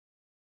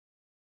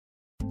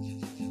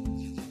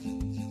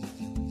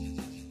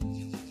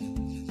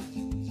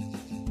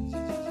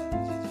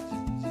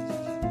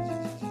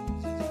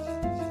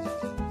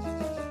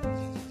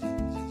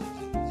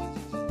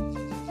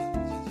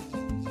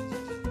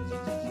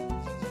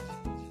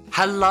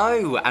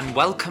Hello and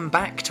welcome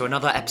back to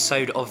another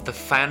episode of the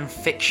Fan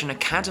Fiction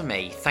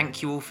Academy.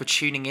 Thank you all for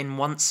tuning in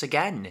once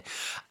again.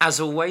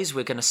 As always,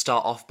 we're going to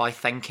start off by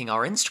thanking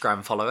our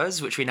Instagram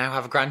followers, which we now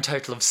have a grand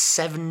total of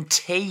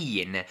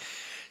 17.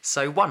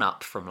 So one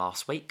up from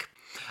last week.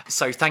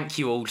 So thank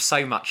you all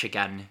so much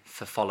again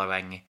for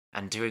following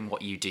and doing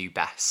what you do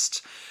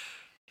best.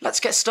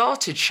 Let's get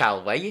started,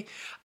 shall we?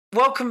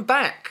 Welcome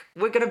back.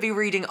 We're going to be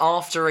reading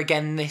After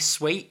again this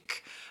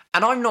week.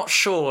 And I'm not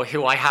sure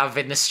who I have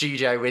in the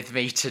studio with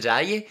me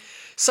today.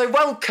 So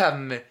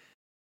welcome.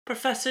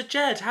 Professor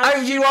Jed, how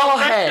did you are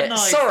here.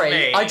 recognise Sorry,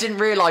 me? I didn't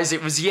realise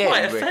it was you.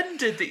 I'm quite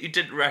offended that you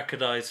didn't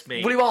recognise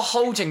me. Well, you are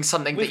holding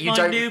something with that you my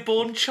don't...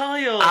 newborn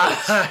child.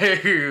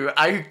 Oh,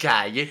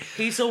 okay.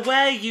 He's a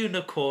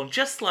were-unicorn,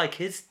 just like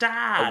his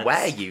dad. A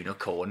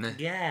were-unicorn?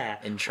 Yeah.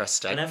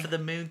 Interesting. Whenever the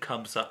moon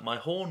comes up, my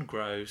horn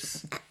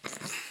grows.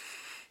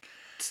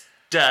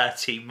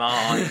 Dirty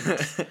mind.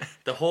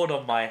 The horn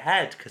on my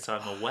head, because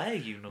I'm a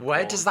were-unicorn.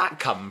 Where does that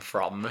come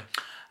from?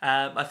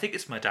 I think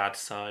it's my dad's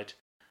side.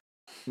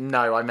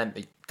 No, I meant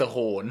the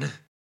horn.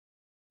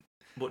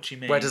 What do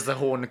you mean? Where does the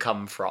horn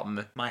come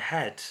from? My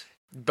head.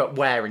 But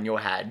where in your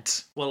head?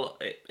 Well,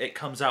 it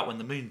comes out when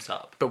the moon's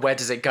up. But where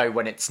does it go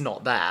when it's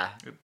not there?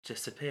 It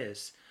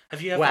disappears.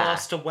 Have you ever Where?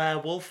 asked a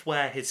werewolf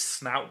where his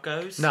snout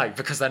goes? No,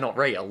 because they're not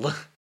real.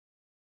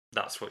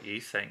 That's what you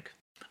think.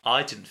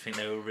 I didn't think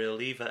they were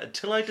real either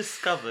until I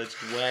discovered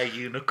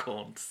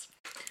were-unicorns.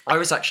 I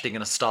was actually going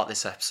to start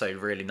this episode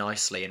really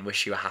nicely and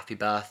wish you a happy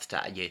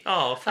birthday.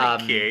 Oh,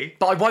 thank you.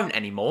 But I won't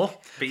anymore.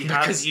 But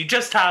you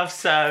just have,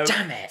 so...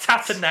 Damn it. It's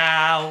happened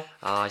now.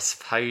 I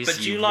suppose But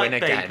do you you like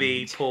win again.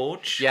 baby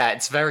Porch? Yeah,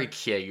 it's very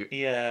cute.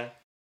 Yeah.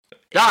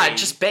 Ah, it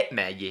just bit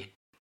me.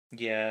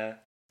 Yeah.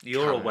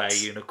 You're a Cunt.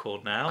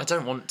 were-unicorn now. I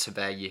don't want to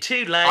bear you.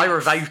 Too late. I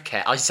revoke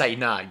it. I say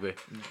no.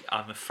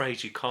 I'm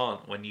afraid you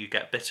can't when you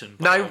get bitten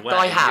by a No,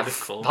 I have.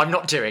 were-unicorn. I'm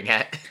not doing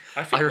it.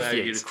 I think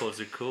refuse.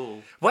 were-unicorns are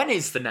cool. When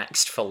is the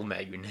next full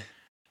moon?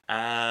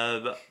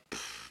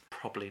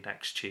 Probably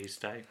next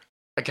Tuesday.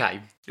 Okay,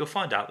 You'll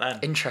find out then.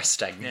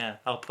 interesting. Yeah,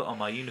 I'll put on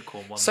my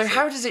unicorn one. So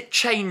how does it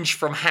change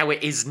from how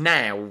it is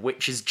now,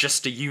 which is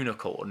just a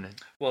unicorn?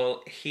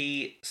 Well,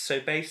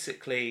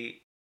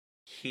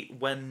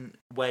 when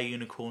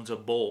were-unicorns are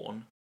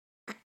born,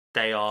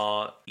 they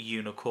are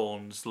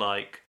unicorns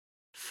like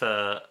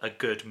for a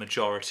good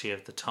majority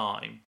of the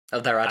time. Oh,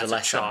 they're As a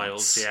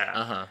adolescents. child, yeah.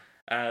 Uh-huh.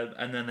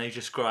 And then they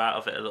just grow out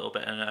of it a little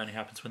bit, and it only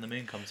happens when the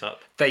moon comes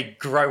up. They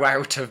grow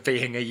out of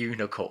being a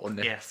unicorn.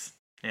 Yes.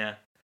 Yeah.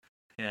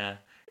 Yeah.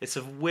 It's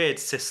a weird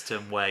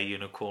system,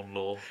 were-unicorn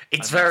law. It's I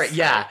must very, say.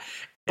 yeah,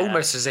 Yeah.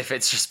 almost as if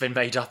it's just been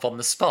made up on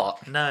the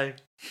spot. No.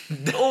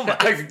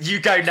 Oh, you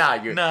go now.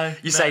 No.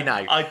 You say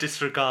no. I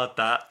disregard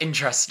that.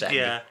 Interesting.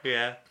 Yeah,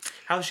 yeah.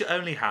 How's your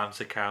OnlyHams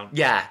account?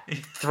 Yeah,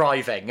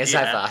 thriving as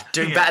Yeah. ever.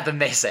 Doing Yeah. better than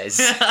this is.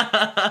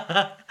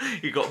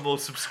 You got more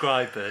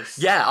subscribers.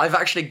 Yeah, I've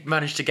actually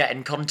managed to get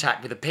in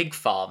contact with a pig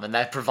farm and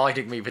they're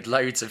providing me with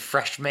loads of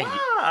fresh meat.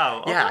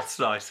 Wow. Oh, Yeah. that's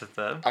nice of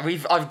them.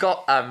 I've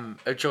got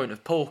a joint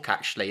of pork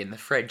actually in the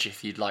fridge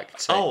if you'd like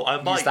to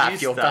I might use that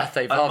for your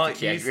birthday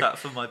barbecue. I might use that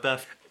for my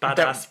badass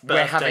we're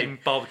birthday having-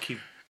 barbecue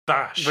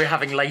bash. We're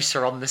having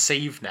later on this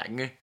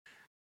evening.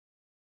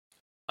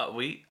 Are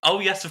we?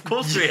 Oh yes, of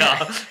course we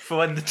are. For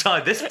when the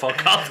time this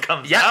podcast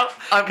comes Yeah. out.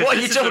 'Cause What are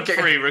you this isn't talking-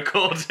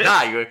 pre-recorded.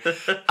 No.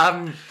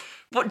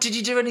 What did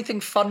you do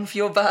anything fun for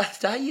your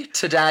birthday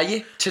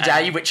today?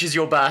 Which is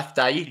your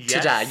birthday Yes,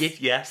 today.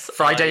 Yes.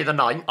 Friday the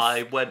 9th.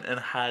 I went and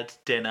had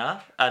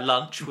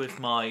lunch with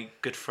my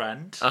good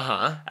friend.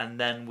 Uh-huh. And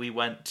then we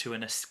went to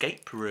an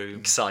escape room.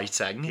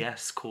 Exciting.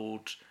 Yes,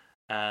 called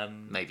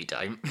Maybe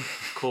don't.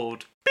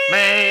 called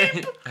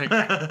Okay.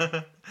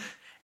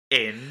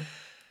 in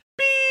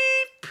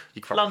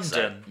You could probably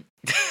say London.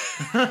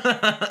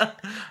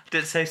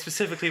 Didn't say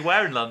specifically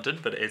where in London,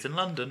 but it is in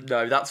London.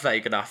 No, that's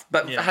vague enough.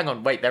 But Yeah. hang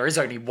on, wait, there is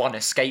only one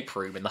escape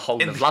room in the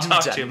whole In of the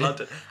entirety London. of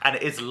London. And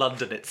it is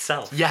London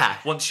itself. Yeah.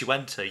 Once you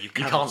enter, you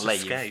can't cannot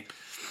leave. escape.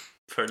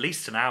 For at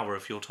least an hour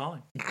of your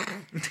time.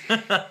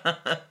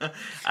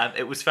 And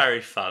it was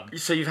very fun.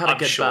 So you've had a I'm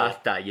good sure.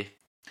 birthday.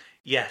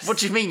 Yes. What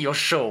do you mean you're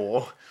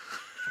sure?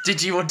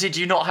 Did you or did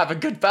you not have a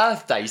good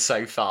birthday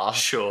so far?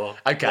 Sure.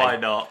 Okay. Why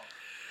not?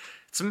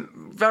 It's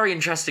very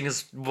interesting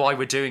as why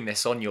we're doing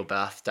this on your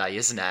birthday,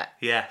 isn't it?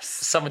 Yes.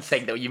 Some would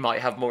think that you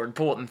might have more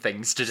important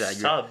things to do.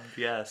 Some.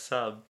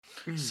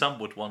 Some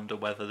would wonder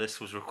whether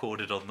this was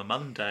recorded on the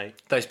Monday.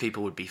 Those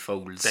people would be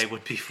fools. They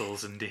would be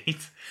fools indeed.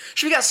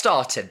 Should we get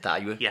started,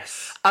 though?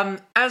 Yes.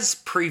 As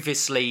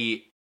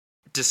previously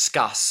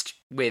discussed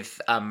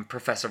with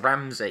Professor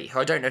Ramsey, who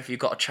I don't know if you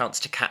got a chance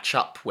to catch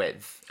up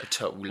with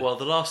at all. Well,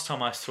 the last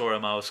time I saw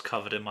him, I was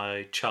covered in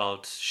my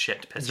child's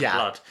shit piss of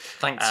blood.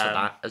 Thanks for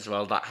that as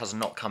well. That has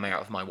not come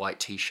out of my white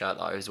t-shirt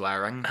that I was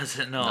wearing. Has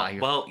it not? No.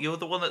 Well, you're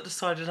the one that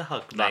decided to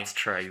hug me. That's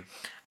true.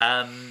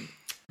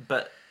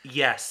 But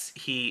yes,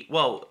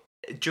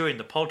 during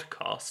the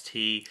podcast,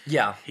 he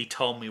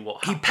told me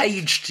what He happened.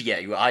 paged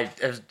you,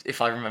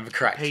 if I remember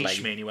correctly.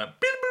 Paged me and he went,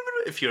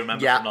 if you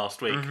remember Yeah. from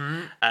last week.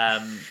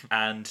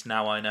 And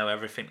now I know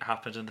everything that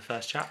happened in the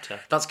first chapter.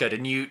 That's good.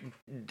 And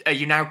are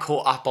you now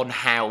caught up on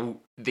how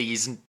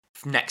these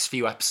next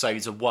few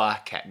episodes are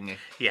working?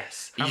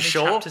 Yes. Are How you many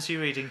sure? chapters are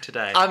you reading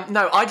today?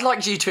 No, I'd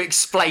like you to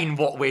explain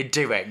what we're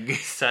doing.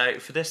 So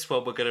for this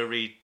one, we're going to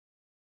read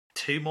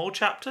 2 more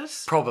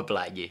chapters?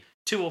 Probably.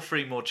 2 or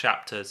 3 more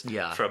chapters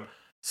Yeah. from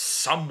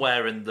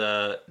somewhere in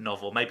the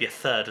novel, maybe a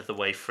third of the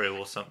way through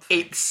or something.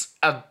 It's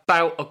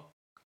about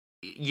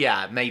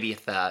maybe a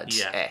third-ish.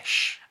 Yeah.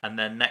 And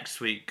then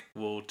next week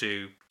we'll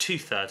do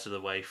 2/3 of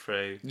the way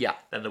through. Yeah.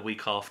 Then the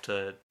week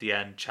after the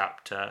end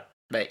chapter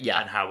But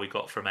yeah. and how we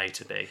got from A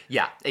to B.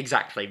 Yeah,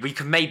 exactly. We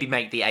could maybe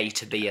make the A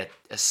to B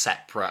a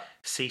separate...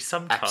 See,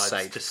 sometimes,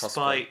 Episode,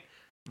 despite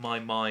my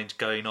mind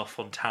going off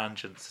on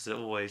tangents as it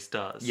always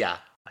does, Yeah.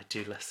 I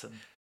do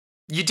listen.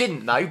 You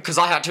didn't know, because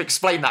I had to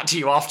explain that to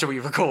you after we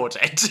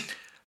recorded.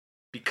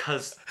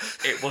 Because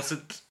it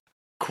wasn't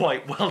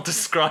quite well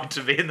described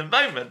to me in the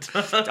moment.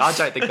 I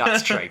don't think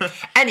that's true.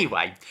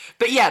 Anyway,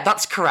 but yeah,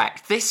 that's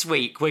correct. This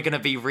week we're going to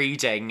be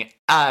reading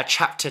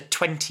chapter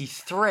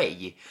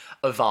 23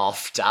 of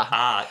After.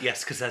 Ah,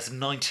 yes, because there's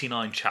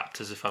 99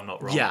 chapters, if I'm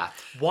not wrong. Yeah.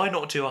 Why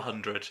not do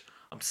 100?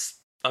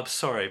 I'm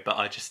sorry, but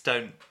I just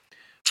don't.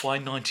 Why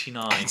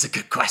 99? It's a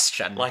good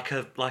question. Like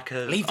a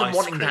Leave them ice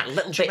wanting cream. that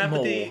little Do you bit remember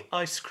more. the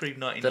ice cream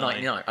 99? The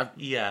 99.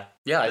 Yeah.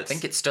 Yeah, I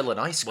think it's still an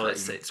ice cream. Well,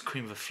 it's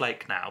cream of a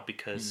flake now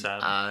because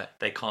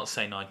they can't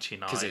say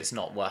 99. Because it's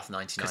not worth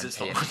 99p Because it's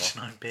not anymore.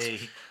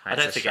 99p. I That's don't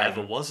a think shame. it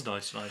ever was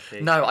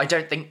 99p. No, I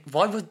don't think...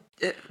 Why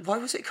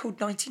was it called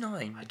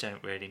 99? I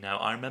don't really know.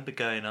 I remember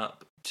going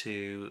up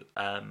to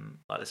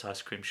like this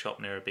ice cream shop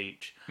near a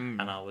beach,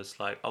 and I was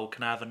like, "Oh,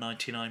 can I have a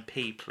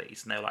 99p,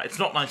 please?" And they were like, "It's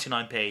not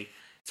 99p.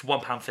 It's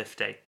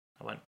 £1.50."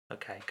 I went,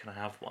 "Okay, can I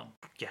have one?"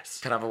 Yes.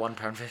 Can I have a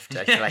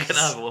 £1.50, Yeah, please? can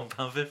I have a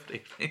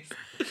 £1.50, please?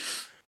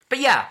 But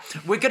yeah,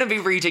 we're going to be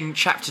reading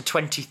chapter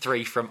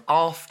 23 from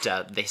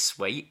After this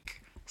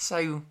week.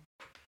 So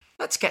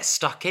let's get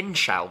stuck in,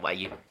 shall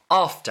we?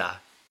 After,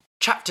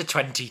 chapter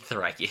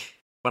 23.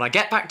 When I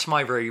get back to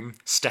my room,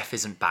 Steph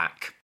isn't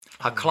back.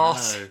 Her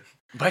class... No.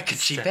 Where could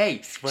she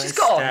be? Where's She's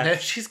gone.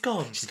 Steph? She's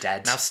gone. She's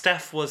dead. Now,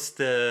 Steph was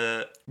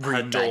her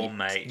Roommate. dorm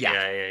mate.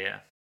 Yeah.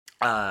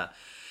 Yeah.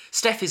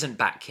 Steph isn't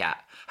back yet.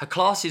 Her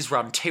class is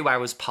run 2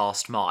 hours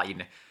past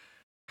mine.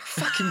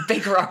 How fucking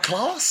big are her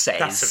classes?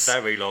 That's a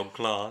very long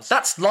class.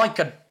 That's like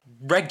a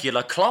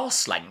regular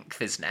class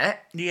length, isn't it?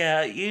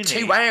 Yeah, uni.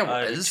 2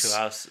 hours? 2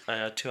 hours,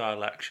 2 hour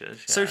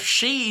lectures. Yeah.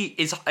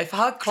 So if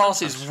her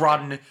classes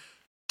run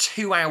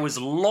 2 hours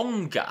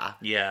longer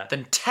yeah.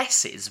 than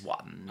Tess's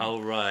one, Oh,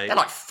 right. they're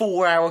like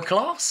 4-hour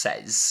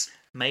classes.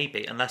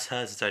 Maybe, unless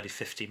hers is only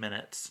 50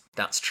 minutes.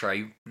 That's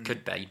true.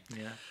 Could be.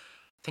 Yeah.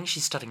 I think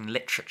she's studying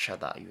literature,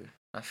 though.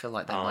 I feel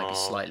like they might be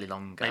slightly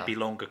longer. Maybe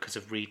longer because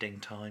of reading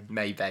time.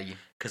 Maybe.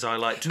 Because I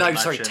like to No,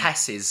 imagine... sorry,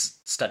 Tess is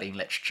studying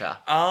literature.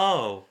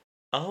 Oh,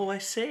 I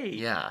see.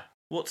 Yeah.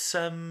 What's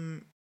Steph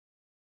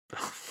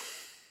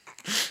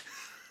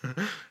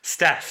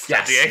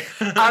Yes. studying?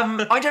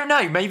 I don't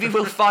know. Maybe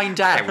we'll find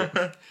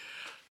out.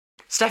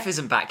 Steph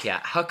isn't back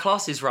yet. Her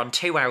classes run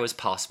 2 hours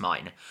past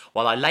mine.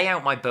 While I lay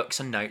out my books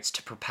and notes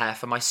to prepare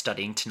for my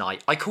studying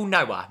tonight, I call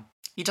Noah.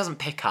 He doesn't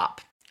pick up.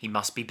 He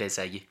must be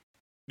busy.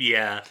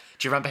 Yeah.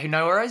 Do you remember who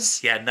Noah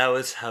is? Yeah,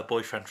 Noah's her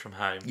boyfriend from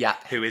home. Yeah.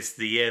 Who is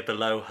the year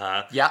below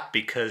her. Yeah.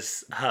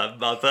 Because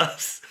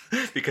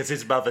because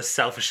his mother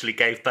selfishly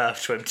gave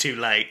birth to him too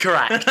late.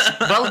 Correct.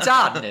 Well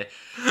done.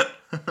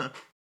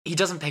 He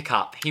doesn't pick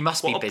up. He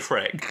must be What a busy.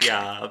 prick.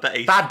 Yeah, I bet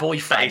he's... Bad I bet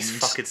boyfriend. he's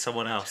fucking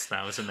someone else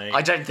now, isn't he?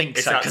 I don't think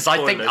Is so, that because I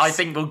spoilers?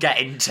 think we'll get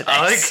into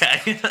Oh, this.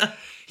 okay.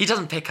 He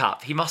doesn't pick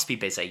up. He must be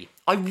busy.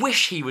 I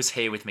wish he was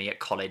here with me at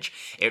college.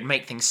 It would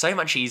make things so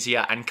much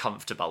easier and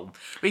comfortable.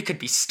 We could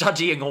be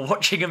studying or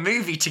watching a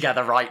movie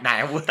together right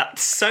now.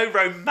 That's so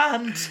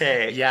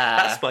romantic. Yeah.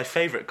 That's my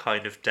favourite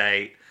kind of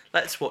date.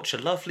 Let's watch a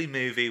lovely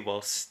movie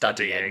while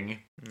studying.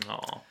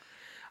 Aw.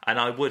 And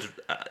I would...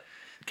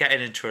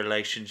 getting into a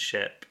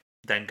relationship,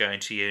 then going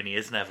to uni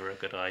is never a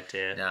good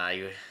idea.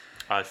 No.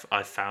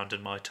 I've found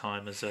in my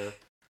time as a...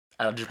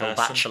 Eligible person.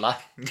 bachelor.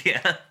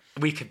 Yeah.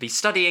 We could be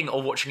studying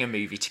or watching a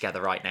movie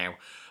together right now.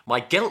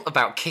 My guilt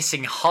about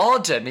kissing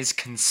Harden is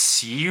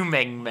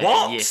consuming me.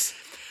 What?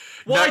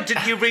 Why No-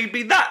 didn't you read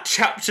me that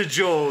chapter,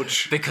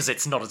 George? Because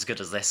it's not as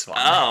good as this one.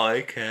 Oh,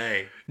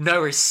 okay.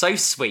 Noah is so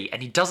sweet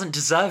and he doesn't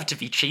deserve to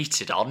be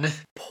cheated on.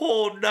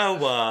 Poor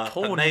Noah.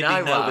 Poor But maybe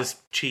Noah. Noah's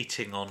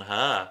cheating on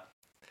her.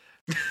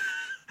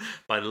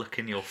 By the look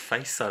in your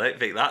face, I don't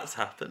think that's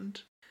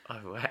happened.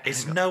 Oh,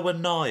 Is Noah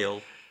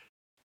Niall?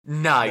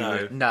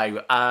 No.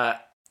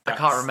 I can't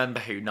That's-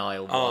 remember who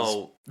Niall was.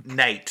 Oh,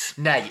 Nate.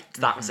 Nate,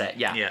 that was it,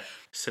 yeah. Yeah.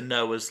 So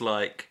Noah's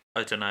like,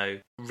 I don't know,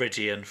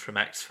 Ridian from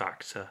X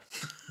Factor.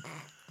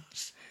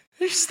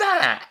 Who's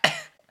that?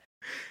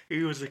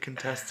 He was a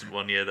contestant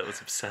one year that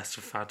was obsessed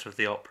with Phantom of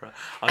the Opera.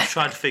 I was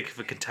trying to think of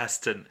a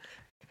contestant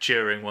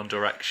during One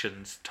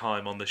Direction's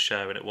time on the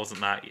show, and it wasn't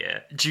that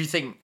year. Do you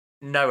think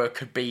Noah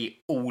could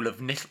be all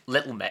of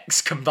Little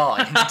Mix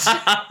combined?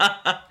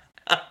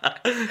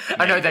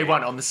 I know they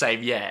weren't on the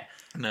same year.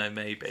 No,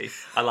 maybe.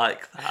 I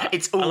like that.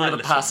 It's all I like the Little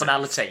Mix.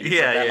 personalities.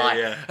 Yeah, and they're yeah, like,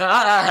 yeah.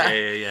 "Ah,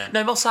 Yeah.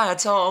 no more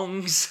sad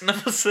songs.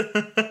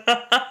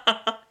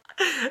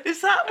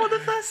 Is that one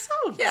of their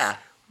songs? Yeah.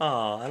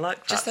 Oh, I like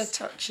that. Just a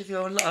touch of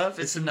your love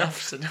is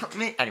enough to knock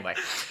me. Anyway.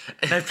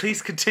 No,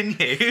 please continue.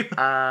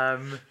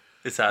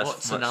 Is that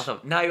What's much? another?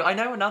 No, I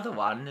know another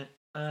one.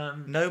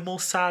 No more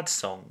sad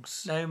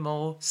songs. No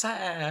more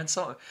sad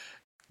song.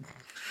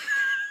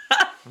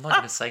 I'm not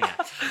going to sing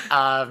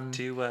it.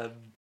 Do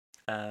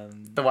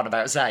The one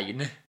about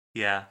Zayn.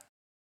 yeah.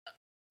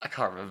 I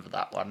can't remember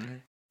that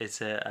one. Is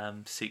it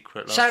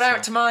Secret Love Shout Song?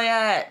 out to my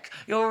ex.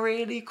 You're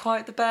really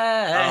quite the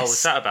best. Oh,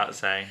 was that about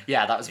Zayn?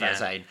 Yeah, that was about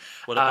Yeah. Zayn.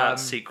 What about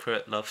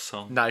Secret Love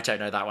Song? No, don't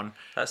know that one.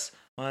 That's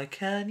Why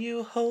Can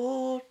You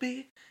Hold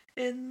Me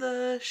in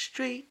the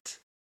Street?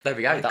 There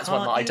we go. Why That's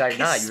one that I can't don't you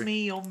know. kiss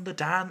me on the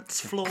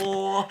dance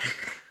floor.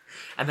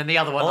 And then the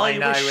other one I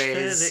know wish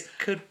is that it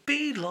could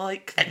be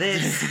like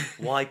this.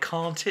 Why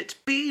can't it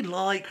be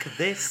like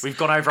this? we've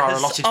gone over our 'Cause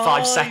allotted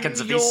 5 seconds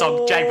of these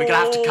songs. Jade, we're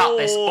gonna have to cut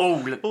this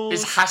all.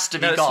 This has to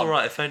be No, it's gone. all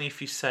right. If only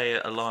if you say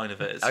a line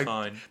of it, it's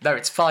fine. No,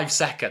 it's 5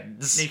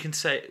 seconds. You can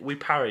say we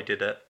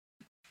parodied it.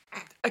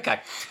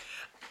 Okay.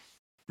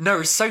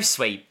 Noah's so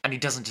sweet, and he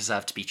doesn't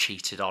deserve to be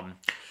cheated on.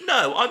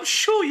 No, I'm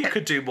sure you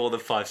could do more than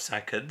 5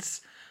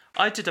 seconds.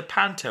 I did a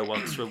panto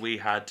once where we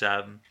had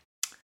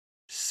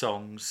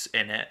songs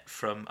in it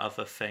from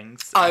other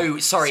things. Oh,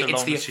 sorry, So it's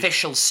long the as you-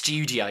 official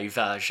studio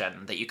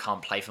version that you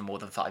can't play for more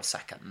than 5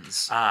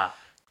 seconds. Ah,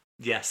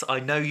 yes, I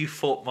know you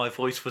thought my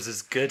voice was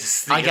as good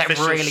as the I get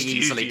official really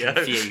easily studio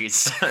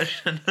confused.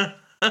 version.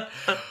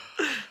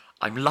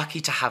 I'm lucky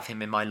to have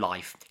him in my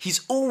life.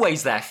 He's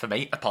always there for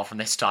me, apart from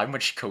this time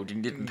when she called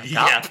and didn't pick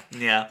up.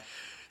 Yeah.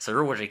 So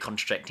you're already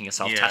contradicting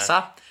yourself, Yeah.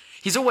 Tessa.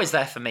 He's always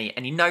there for me,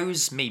 and he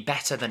knows me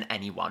better than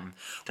anyone.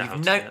 Doubt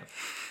no- it.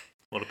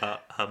 What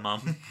about her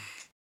mum?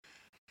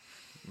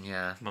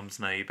 Yeah, Mums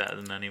know you better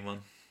than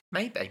anyone.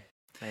 maybe.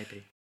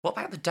 Maybe. What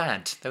about the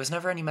dad? There was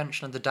never any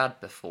mention of the dad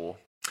before.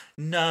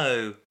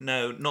 No,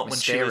 not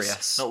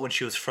Mysterious. when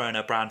she was throwing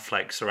her bran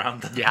flakes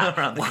around the Yeah.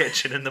 around the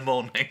kitchen in the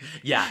morning.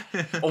 Yeah.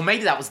 Or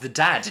maybe that was the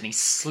dad and he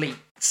sneaked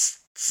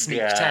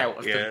Yeah, out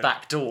of yeah. the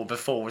back door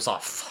before, was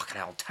like, fucking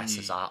hell,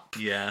 Tessa's up.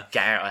 Yeah,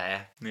 Get out of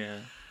here. yeah.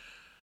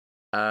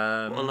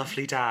 Um, What a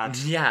lovely dad.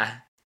 Yeah.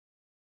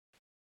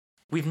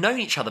 We've known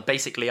each other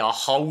basically our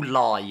whole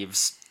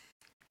lives.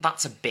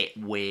 That's a bit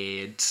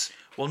weird.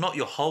 Well, not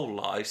your whole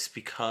lives,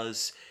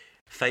 because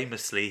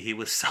famously he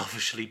was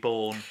selfishly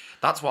born.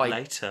 That's why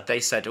Later. they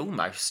said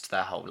almost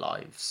their whole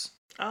lives.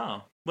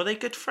 Oh, were they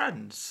good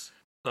friends?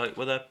 Like,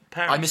 were their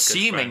parents? I'm good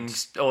assuming,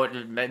 friends? or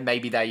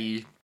maybe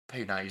they.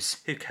 Who knows?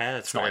 Who cares?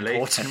 It's not really?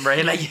 important,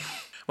 really.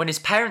 When his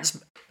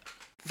parents.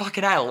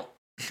 Fucking hell.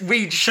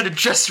 We should have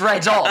just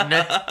read on.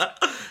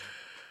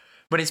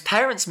 When his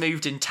parents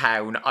moved in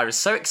town, I was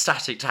so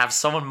ecstatic to have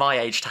someone my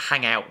age to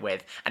hang out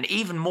with, and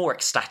even more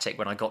ecstatic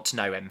when I got to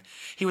know him.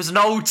 He was an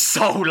old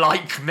soul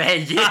like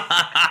me.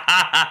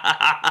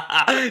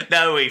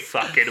 No, he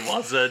fucking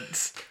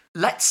wasn't.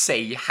 Let's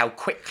see how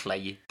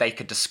quickly they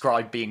could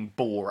describe being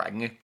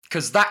boring.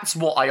 Because that's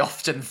what I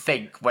often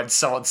think when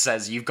someone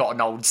says you've got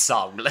an old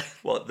soul.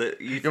 What,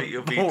 that you think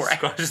you're being boring.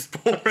 described as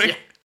boring? Yeah.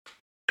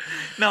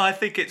 No, I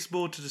think it's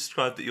more to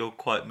describe that you're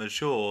quite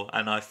mature,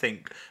 and I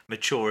think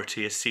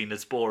maturity is seen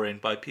as boring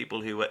by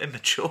people who are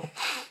immature.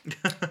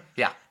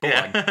 Yeah,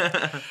 boring.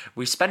 Yeah.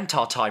 We spent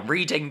our time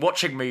reading,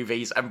 watching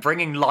movies, and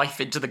bringing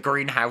life into the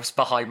greenhouse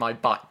behind my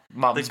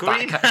mum's The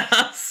back.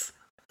 greenhouse.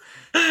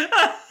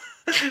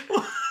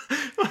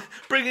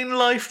 Bringing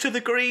life to the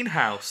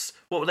greenhouse.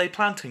 What, were they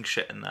planting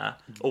shit in there?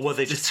 Or were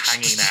they just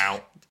hanging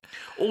out?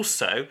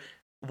 Also,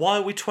 why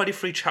are we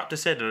 23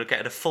 chapters in and are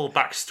getting a full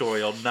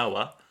backstory on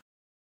Noah?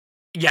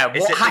 Yeah,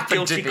 Is what it the happened?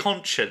 guilty in the-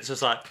 conscience?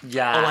 It's like,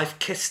 Yeah. oh, I've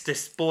kissed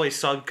this boy,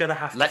 so I'm going to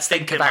have to Let's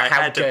think in about my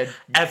how head good-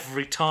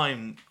 every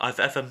time I've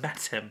ever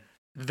met him.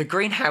 The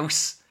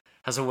greenhouse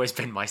has always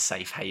been my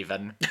safe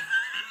haven.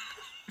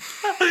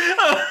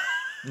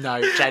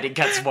 No, Jed, it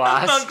gets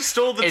worse. Amongst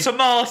all the It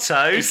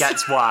tomatoes.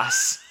 gets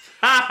worse.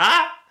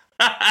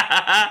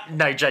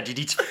 No, Jed, you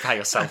need to prepare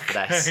yourself for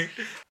this. Okay.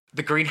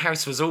 The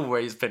greenhouse has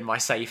always been my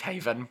safe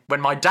haven. When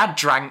my dad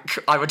drank,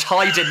 I would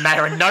hide in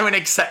there and no one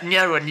except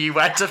Noah knew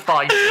where to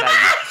find me.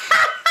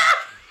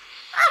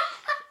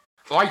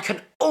 I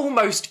can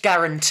almost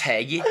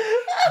guarantee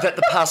that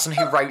the person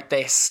who wrote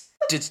this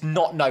did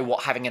not know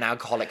what having an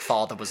alcoholic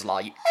father was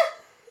like.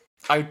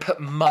 I would put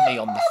money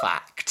on the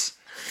fact.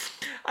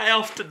 I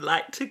often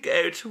like to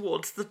go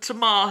towards the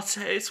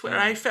tomatoes where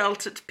I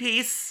felt at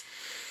peace.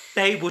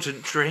 They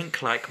wouldn't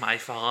drink like my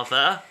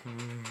father.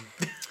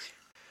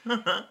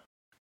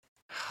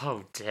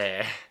 Oh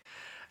dear.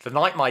 The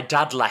night my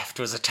dad left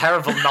was a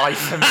terrible night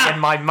for me,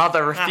 and my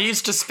mother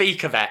refused to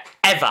speak of it,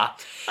 ever.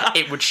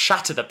 It would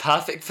shatter the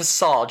perfect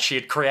facade she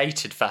had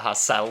created for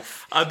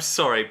herself. I'm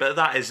sorry, but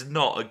that is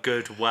not a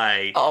good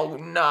way. Oh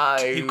no.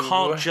 You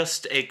can't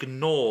just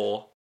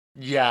ignore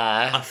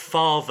Yeah. a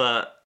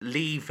father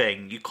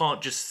leaving. You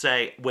can't just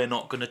say, we're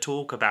not going to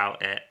talk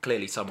about it.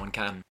 Clearly someone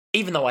can.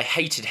 Even though I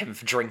hated him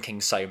for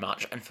drinking so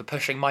much and for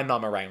pushing my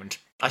mum around,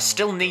 I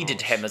still needed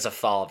gosh. him as a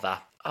father.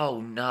 Oh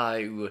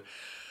no.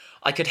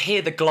 I could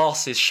hear the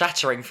glasses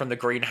shattering from the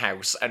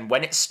greenhouse, and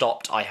when it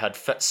stopped, I heard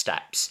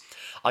footsteps.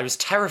 I was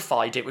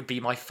terrified it would be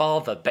my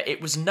father, but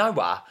it was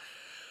Noah.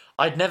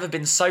 I'd never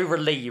been so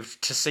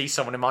relieved to see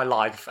someone in my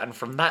life, and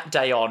from that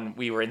day on,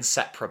 we were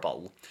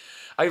inseparable.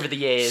 Over the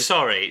years...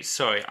 Sorry,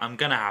 I'm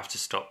gonna have to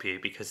stop you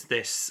because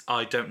this,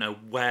 I don't know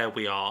where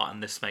we are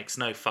and this makes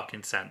no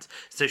fucking sense.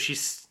 So she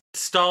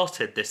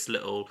started this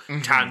little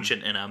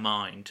tangent in her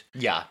mind.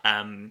 Yeah.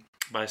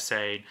 By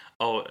saying,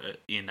 my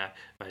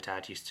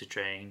dad used to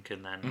drink,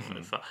 and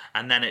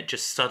then it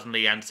just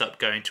suddenly ends up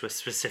going to a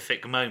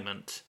specific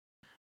moment,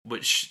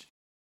 which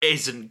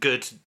isn't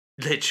good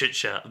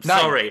literature. I'm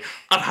sorry,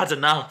 I've had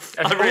enough.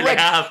 I really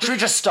have. Should we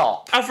just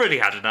stop? I've really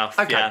had enough.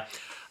 Okay.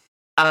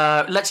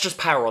 Yeah. Let's just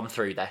power on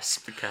through this.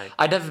 Okay.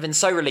 I'd never been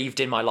so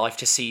relieved in my life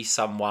to see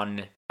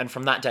someone, and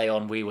from that day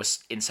on, we were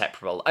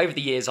inseparable. Over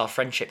the years, our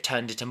friendship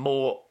turned into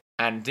more,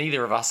 and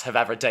neither of us have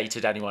ever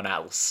dated anyone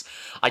else.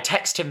 I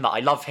text him that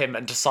I love him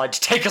and decide to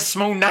take a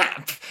small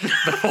nap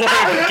before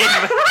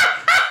I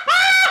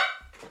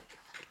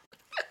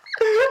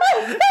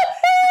begin.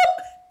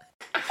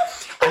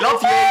 I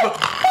love you.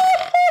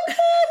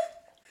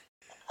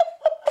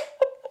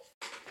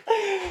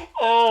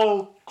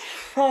 Oh,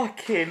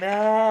 fucking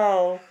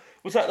hell.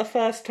 Was that the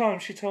first time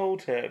she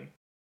told him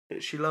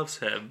that she loves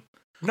him?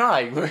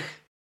 No.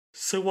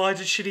 So why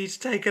did she need to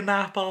take a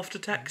nap after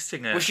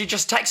texting him? Well, she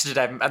just texted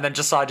him and then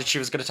decided she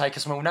was going to take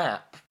a small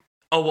nap.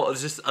 Oh, what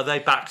is this? Are they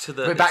back to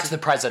the... We're back to the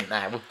present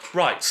now.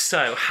 Right,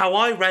 so how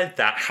I read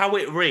that, how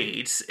it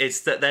reads,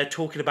 is that they're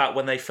talking about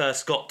when they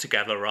first got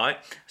together, right?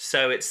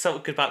 So it's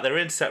something about they're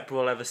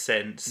inseparable ever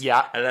since.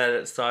 Yeah. And then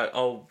it's like,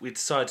 oh, we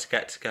decided to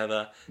get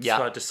together. Yeah.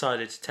 So I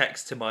decided to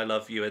text him I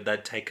love you and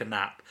then take a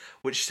nap.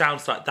 Which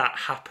sounds like that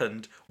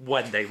happened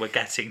when they were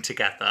getting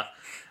together.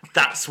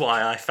 That's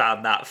why I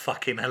found that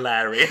fucking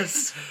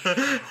hilarious.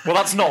 Well,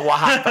 that's not what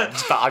happened,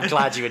 but I'm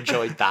glad you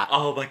enjoyed that.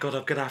 Oh my god,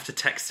 I'm going to have to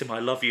text him I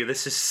love you.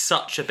 This is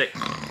such a big...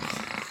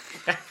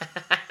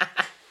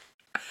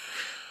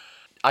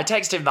 I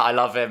text him that I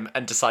love him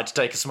and decide to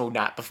take a small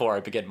nap before I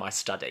begin my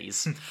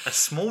studies. A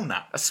small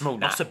nap? A small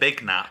nap. Not a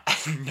big nap.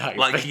 No.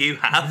 Like you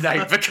have.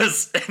 No,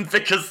 because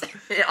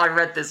I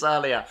read this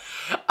earlier.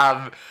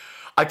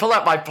 I pull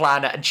out my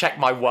planner and check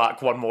my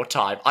work one more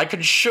time. I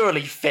can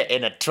surely fit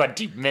in a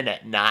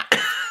 20-minute nap.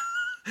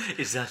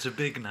 Is that a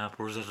big nap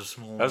or is that a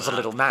small nap? That was a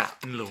little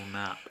nap. A little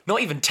nap.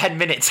 Not even 10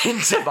 minutes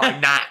into my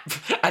nap,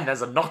 and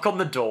there's a knock on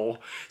the door.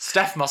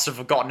 Steph must have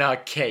forgotten her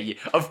key.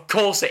 Of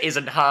course it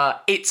isn't her,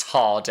 it's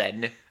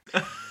Harden.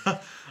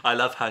 I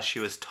love how she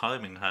was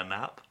timing her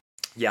nap.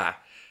 Yeah.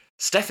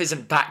 Steph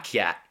isn't back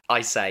yet,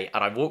 I say,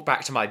 and I walk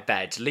back to my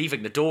bed,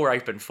 leaving the door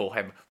open for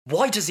him.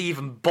 Why does he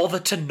even bother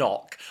to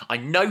knock? I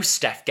know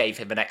Steph gave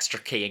him an extra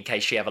key in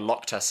case she ever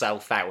locked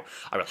herself out.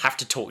 I will have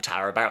to talk to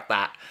her about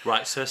that.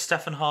 Right, so are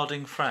Steph and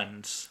Harding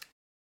friends?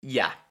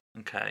 Yeah.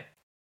 Okay.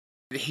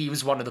 He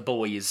was one of the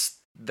boys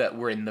that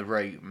were in the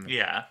room.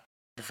 Yeah.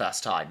 The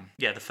first time.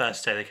 Yeah, the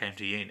first day they came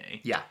to uni.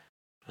 Yeah.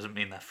 Doesn't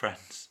mean they're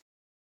friends,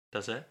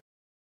 does it?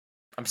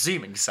 I'm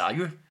assuming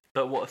so.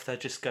 But what if they're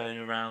just going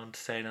around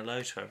saying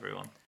hello to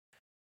everyone?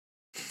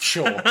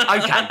 Sure.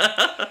 Okay.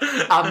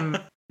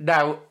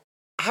 Now,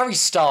 Harry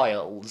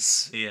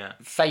Styles,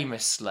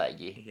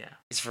 famously,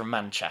 is from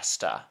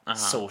Manchester,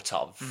 sort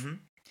of. Mm-hmm.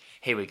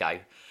 Here we go.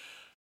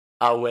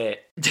 Oh, wait.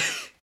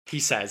 He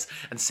says,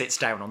 and sits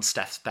down on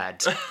Steph's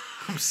bed.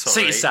 I'm sorry.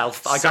 Seat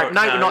yourself. I go,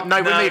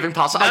 we're moving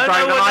past it. I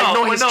groan and I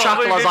ignore his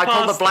chuckle as I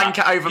pull the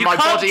blanket over my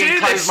body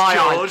and close my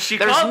eyes.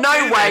 There is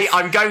no way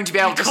I'm going to be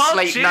able to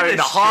sleep knowing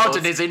that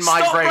Harden is in my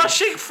room.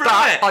 Rushing through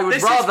but it. I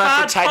would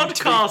rather pretend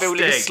to be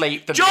fully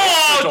asleep than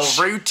this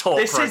or rude talk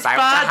we're about to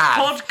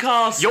have.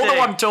 Podcasting. You're the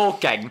one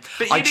talking.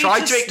 But I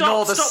tried to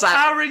ignore the Stop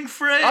powering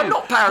through. I'm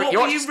not powering.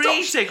 What were you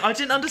reading? I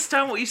didn't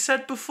understand what you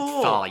said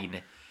before.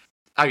 Fine.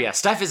 Oh yeah,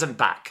 Steph isn't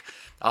back.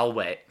 I'll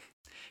wait.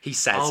 He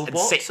says,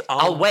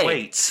 I'll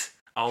wait.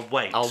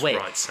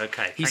 Right,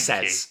 okay. He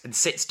says, and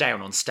sits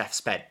down on Steph's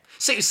bed.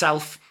 Suit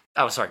yourself.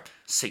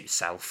 Suit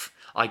yourself.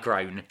 I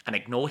groan and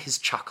ignore his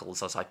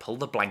chuckles as I pull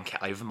the blanket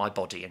over my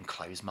body and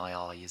close my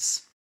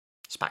eyes.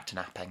 It's back to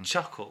napping.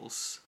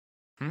 Chuckles?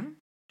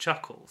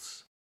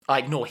 Chuckles? I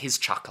ignore his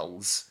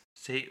chuckles.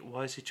 See,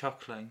 why is he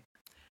chuckling?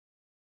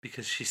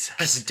 Because she says...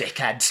 As a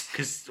dickhead.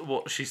 Because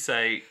what she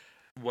say,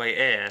 wait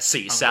here.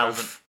 Suit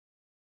yourself.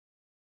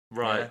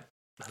 Right. Yeah.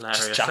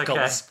 Hilarious. Just chuckles.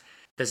 Okay.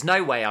 There's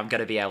no way I'm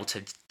going to be able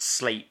to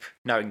sleep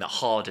knowing that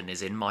Harden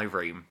is in my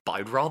room, but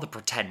I'd rather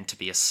pretend to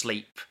be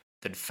asleep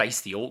than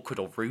face the awkward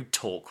or rude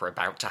talk we're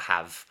about to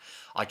have.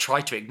 I try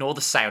to ignore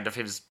the sound of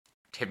him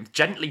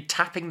gently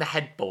tapping the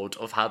headboard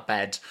of her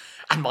bed,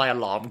 and my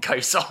alarm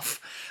goes off.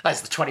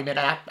 There's the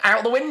 20-minute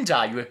out the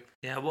window.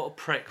 Yeah, what a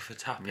prick for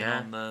tapping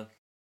on the...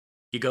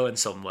 You going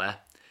somewhere?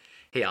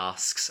 He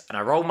asks, and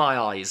I roll my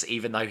eyes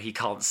even though he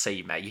can't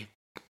see me.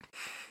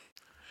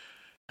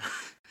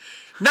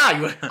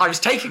 No, I was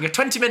taking a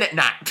 20-minute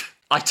nap,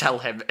 I tell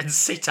him, and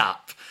sit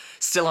up.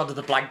 still under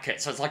the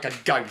blanket, so it's like a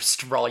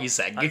ghost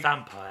rising. A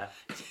vampire.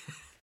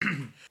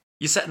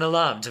 You set an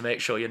alarm to make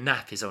sure your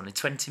nap is only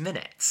 20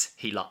 minutes.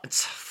 He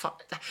laughs.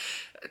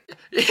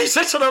 You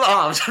set an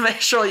alarm to make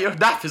sure your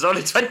nap is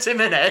only 20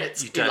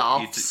 minutes. You don't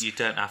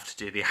have to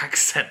do the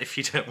accent if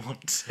you don't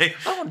want to.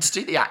 I want to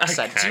do the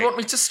accent. Okay. Do you want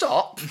me to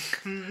stop?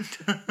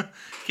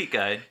 Keep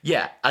going.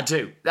 Yeah, I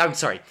do. I'm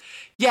sorry.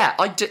 Yeah,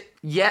 I do.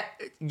 Yeah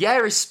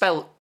is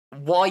spelled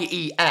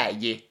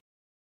Y-E-A.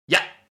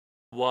 Yeah.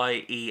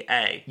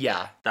 Y-E-A.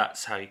 Yeah.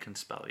 That's how you can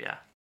spell, yeah.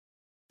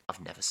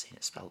 I've never seen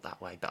it spelled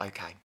that way, but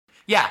okay.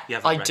 Yeah, You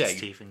haven't I read do.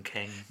 Stephen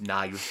King.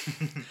 No.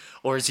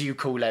 Or as you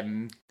call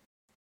him,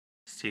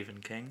 Stephen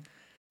King?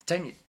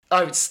 don't you?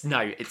 Oh, it's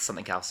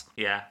something else.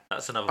 Yeah,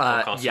 that's another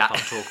podcast yeah. we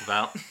can't talk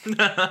about.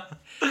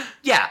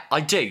 Yeah,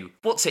 I do.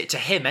 What's it to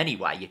him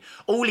anyway?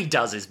 All he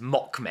does is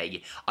mock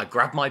me. I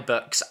grab my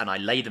books and I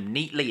lay them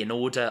neatly in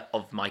order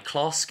of my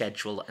class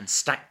schedule and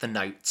stack the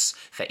notes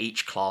for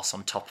each class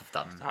on top of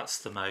them. That's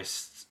the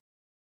most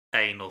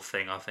anal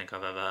thing I think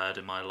I've ever heard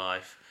in my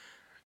life.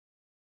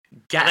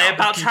 Are they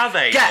about to have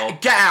anal?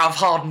 Get out of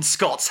Harden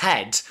Scott's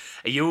head.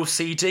 Are you all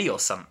CD or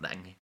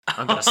something?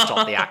 I'm going to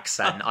stop the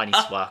accent. I need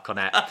to work on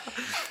it.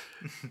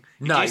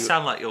 No. You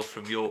sound like you're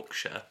from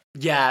Yorkshire.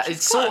 Yeah,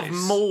 it's sort of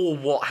close. more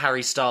what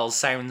Harry Styles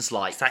sounds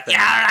like. It's like, than-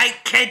 yeah, right,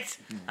 kids.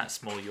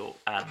 That's more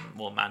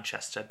more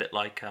Manchester, a bit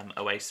like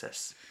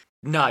Oasis.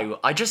 No,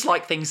 I just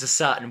like things a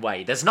certain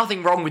way. There's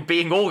nothing wrong with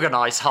being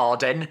organised,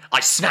 Hardin.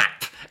 I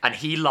snap, and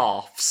he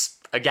laughs.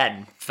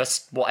 Again, for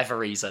whatever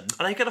reason.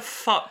 Are they gonna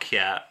fuck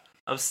yet?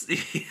 Looks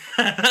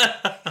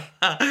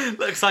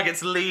like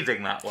it's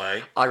leading that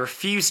way. I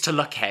refuse to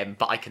look at him,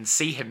 but I can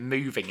see him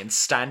moving and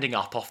standing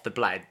up off the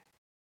bed.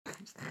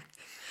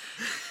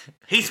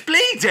 He's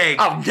bleeding!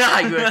 Oh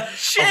no!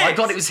 Shit! Oh my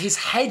god, it was his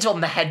head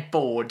on the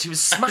headboard. He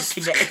was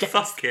smacking it against...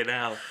 Fucking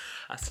hell.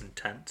 That's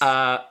intense.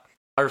 I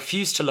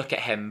refuse to look at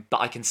him,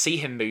 but I can see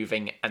him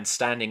moving and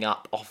standing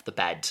up off the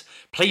bed.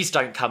 Please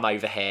don't come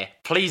over here.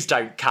 Please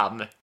don't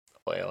come.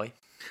 Oi, oi.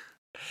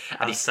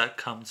 How's that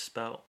cum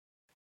spelt?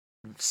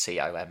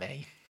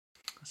 C-O-M-E.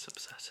 That's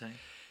upsetting.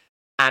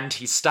 And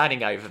he's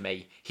standing over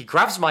me. He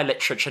grabs my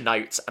literature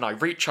notes and I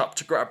reach up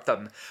to grab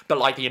them. But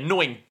like the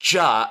annoying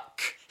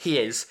jerk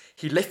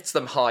he lifts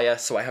them higher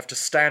so I have to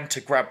stand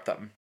to grab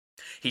them.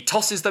 He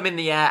tosses them in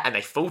the air and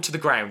they fall to the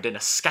ground in a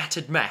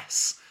scattered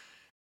mess.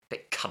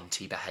 Bit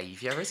cunty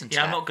behaviour, isn't it?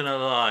 Yeah, I'm not gonna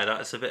lie,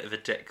 that's a bit of a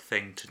dick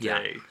thing to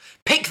do.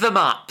 Pick them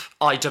up,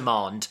 I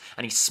demand.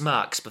 And he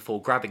smirks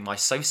before grabbing my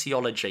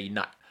sociology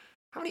note.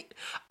 How many?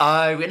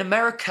 Oh, in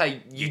America,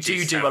 you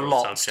do a several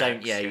lot,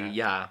 subjects, don't you?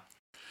 Yeah.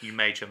 You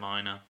major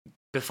minor.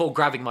 Before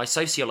grabbing my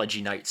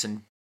sociology notes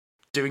and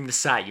doing the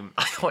same,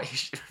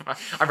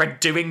 I read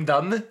doing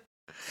them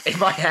in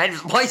my head.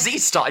 Why has he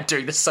started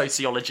doing the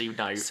sociology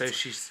notes? So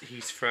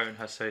he's thrown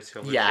her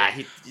sociology. Yeah,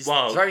 he's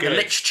throwing the good.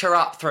 literature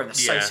up, throwing the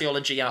Yeah.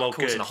 sociology up, Well,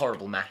 causing good. a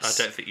horrible I mess.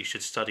 don't think you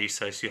should study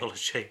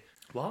sociology.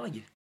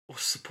 Why?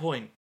 What's the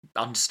point?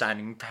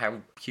 Understanding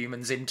how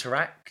humans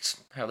interact,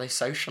 how they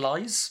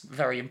socialise,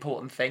 very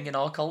important thing in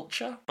our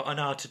culture. But I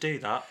know how to do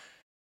that.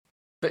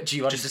 But do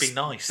you Just be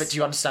nice. But do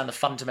you understand the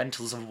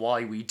fundamentals of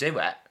why we do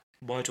it?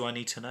 Why do I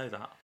need to know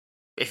that?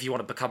 If you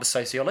want to become a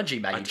sociology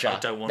major, I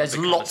don't want to there's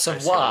become lots a of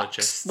works.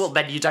 sociologist. Well,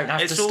 then you don't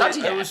have to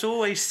study It it. was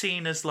always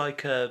seen as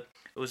like there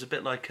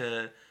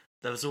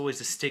was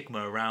always a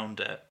stigma around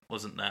it,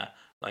 wasn't there?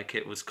 Like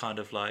it was kind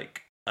of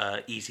like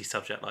easy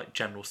subject like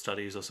general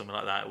studies or something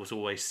like that. It was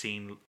always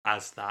seen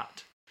as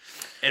that.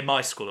 In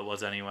my school it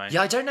was anyway.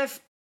 Yeah, I don't know if...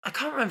 I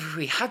can't remember if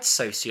we had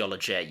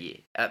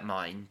sociology at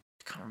mine.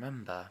 I can't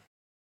remember.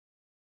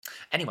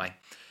 Anyway.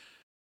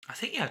 I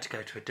think you had to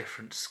go to a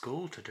different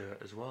school to do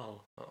it as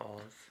well at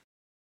Oz.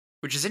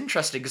 Which is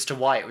interesting as to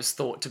why it was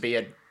thought to be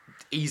an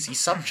easy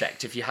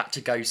subject if you had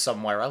to go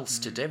somewhere else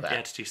to do it. You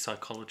had to do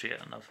psychology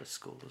at another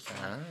school as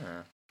well.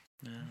 Ah,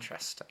 Yeah.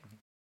 interesting.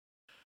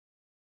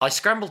 I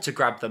scramble to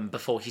grab them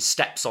before he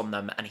steps on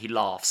them and he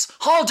laughs.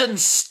 Harden,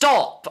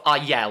 stop! I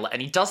yell,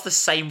 and he does the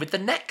same with the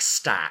next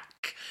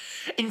stack.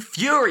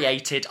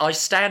 Infuriated, I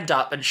stand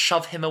up and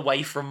shove him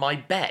away from my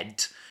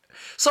bed.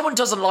 Someone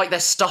doesn't like their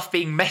stuff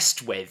being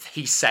messed with,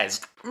 he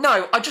says.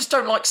 No, I just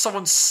don't like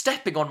someone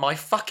stepping on my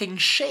fucking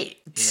shit.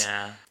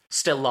 Yeah.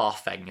 Still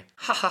laughing.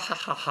 Ha ha ha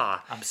ha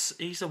ha.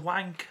 He's a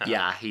wanker.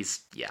 Yeah,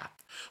 yeah.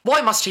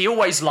 Why must he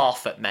always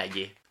laugh at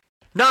me?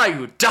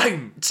 No,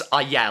 don't!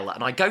 I yell,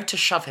 and I go to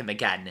shove him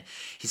again.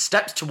 He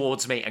steps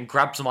towards me and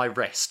grabs my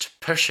wrist,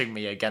 pushing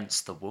me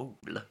against the wall.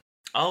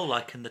 Oh,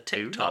 like in the Ooh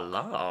TikTok.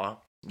 la la.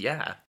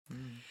 Yeah.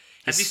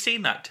 Have you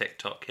seen that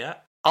TikTok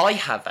yet? I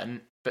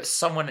haven't, but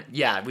someone...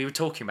 Yeah, we were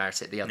talking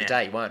about it the other Yeah.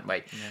 day, weren't we?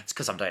 Yeah. It's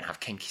because I don't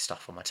have kinky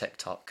stuff on my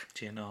TikTok.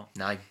 Do you not?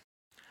 No. I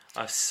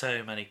have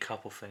so many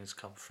couple things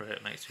come through,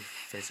 it makes me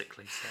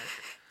physically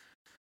sick.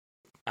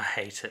 I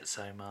hate it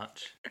so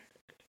much.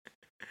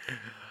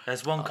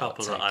 There's one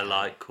couple that I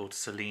like called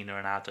Selena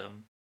and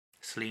Adam.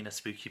 Selena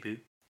Spooky Boo.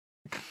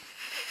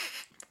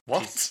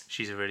 What?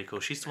 She's a really cool.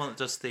 She's the one that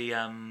does the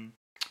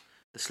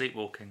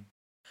sleepwalking.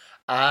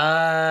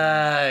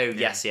 Oh,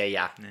 yes, yeah.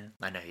 Yeah.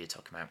 I know who you're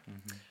talking about.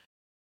 Mm-hmm.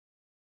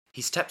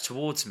 He steps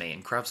towards me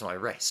and grabs my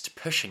wrist,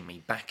 pushing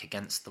me back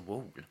against the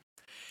wall.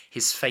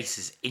 His face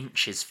is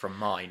inches from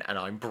mine, and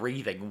I'm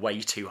breathing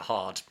way too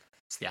hard.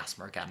 It's the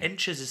asthma again.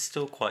 Inches is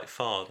still quite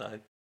far, though.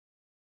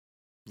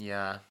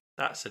 Yeah.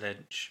 That's an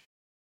inch.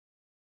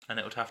 And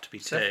it would have to be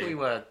So 2. if we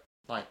were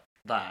like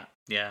that,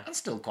 Yeah. that's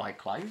still quite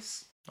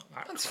close. Not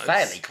that That's close.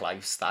 fairly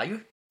close,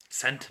 though.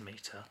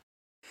 Centimetre.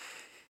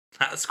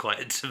 That's quite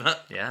intimate.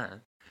 Yeah.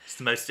 It's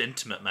the most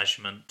intimate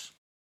measurement.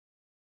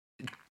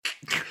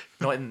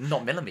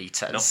 Not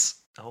millimetres.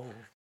 Oh,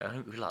 Oh,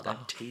 ooh la la.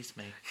 don't tease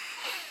me.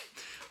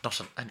 Not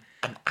an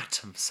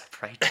atom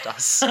separated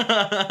us.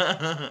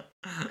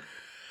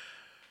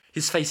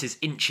 His face is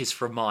inches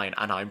from mine,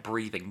 and I'm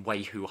breathing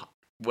way too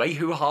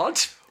hard.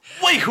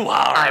 Way too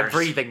hard. I'm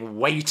breathing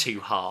way too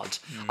hard.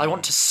 I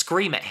want to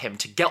scream at him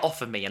to get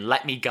off of me and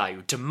let me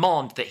go,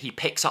 demand that he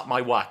picks up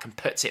my work and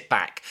puts it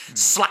back,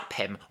 slap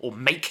him or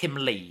make him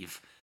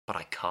leave, but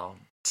I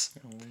can't.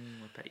 Oh,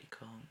 I bet you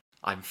can't.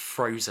 I'm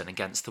frozen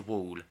against the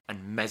wall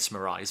and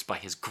mesmerised by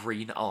his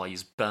green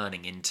eyes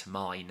burning into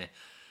mine.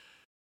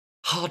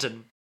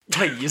 Harden,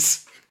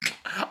 please.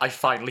 I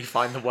finally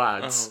find the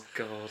words. Oh,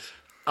 God.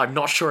 I'm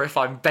not sure if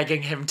I'm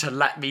begging him to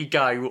let me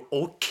go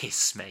or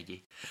kiss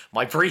me.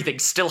 My breathing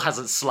still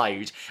hasn't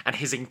slowed, and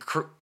his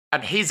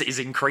is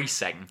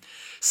increasing.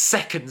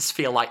 Seconds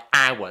feel like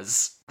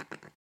hours.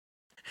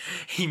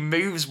 He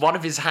moves one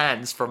of his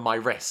hands from my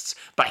wrists,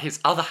 but his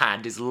other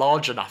hand is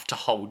large enough to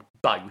hold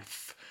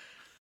both.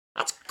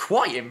 That's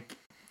quite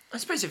I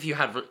suppose if you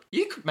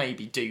could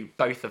maybe do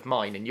both of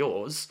mine and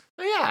yours.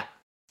 Oh, yeah.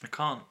 I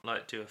can't,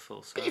 do a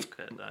full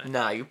circuit, though.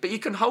 No, but you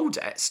can hold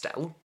it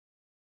still.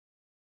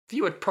 If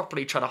you were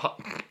properly trying to...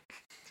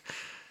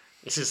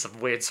 This is some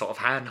weird sort of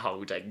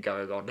hand-holding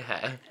going on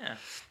here. Yeah.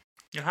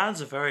 Your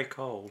hands are very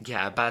cold.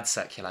 Yeah, bad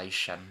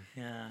circulation.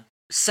 Yeah.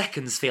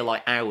 Seconds feel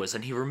like hours,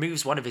 and he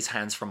removes one of his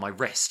hands from my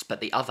wrist, but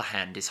the other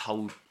hand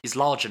is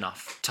large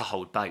enough to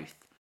hold both.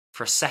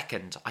 For a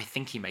second, I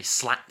think he may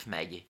slap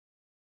me.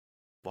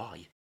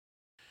 Why?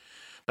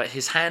 But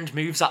his hand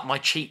moves up my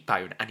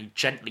cheekbone, and he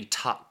gently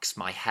tucks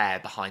my hair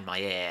behind my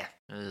ear.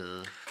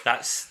 Ugh.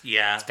 That's,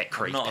 yeah. It's a bit I'm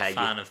creepy. not a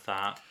fan of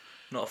that.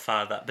 Not a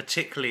fan of that,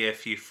 particularly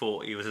if you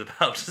thought he was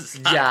about to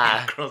slap Yeah.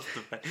 you across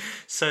the face.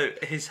 So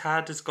his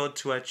hand has gone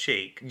to her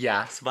cheek.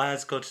 Yeah. So my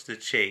hand's gone to the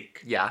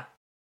cheek. Yeah.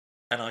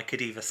 And I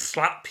could either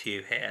slap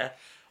you here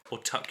or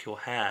tuck your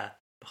hair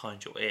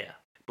behind your ear.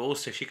 But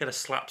also, if you're going to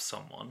slap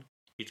someone,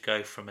 you'd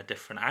go from a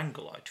different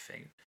angle, I'd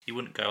think. You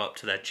wouldn't go up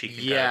to their cheek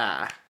and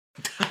Yeah.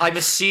 I'm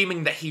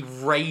assuming that he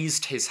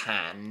raised his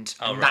hand,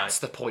 Oh, and right. that's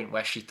the point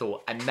where she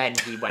thought, and then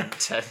he went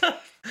to...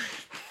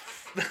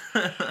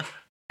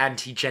 And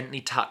he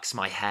gently tucks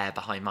my hair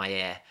behind my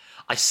ear.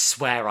 I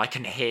swear I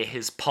can hear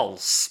his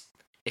pulse.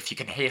 If you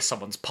can hear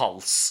someone's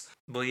pulse.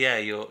 Well, yeah,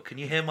 can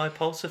you hear my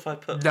pulse if I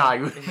put No.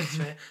 my finger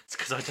to it? It's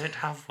because I don't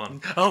have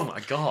one. Oh my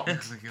god.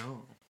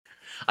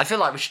 I feel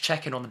like we should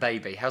check in on the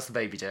baby. How's the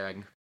baby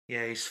doing?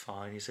 Yeah, he's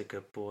fine. He's a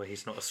good boy.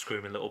 He's not a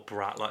screaming little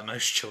brat like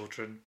most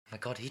children. Oh my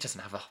god, he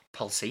doesn't have a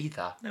pulse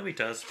either. No, he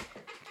does.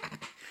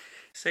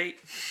 See?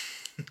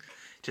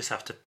 Just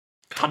have to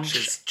punch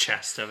his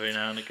chest every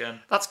now and again.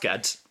 That's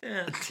good.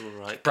 Yeah, it's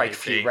alright. Break a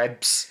few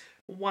ribs.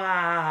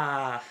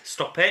 Wow.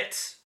 Stop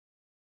it.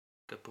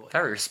 Good boy.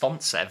 Very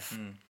responsive.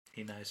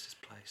 He knows his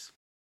place.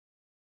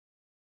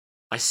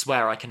 I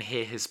swear I can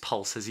hear his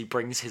pulse as he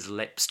brings his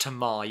lips to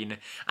mine,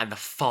 and the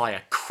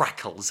fire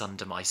crackles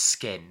under my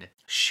skin.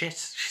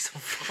 Shit, she's on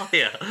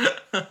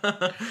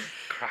fire.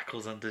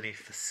 Crackles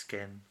underneath the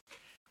skin.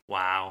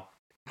 Wow.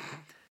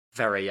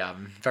 Very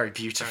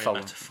beautiful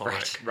Very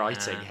metaphoric,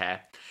 writing yeah.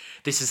 here.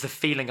 This is the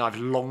feeling I've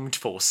longed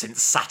for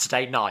since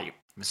Saturday night.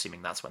 I'm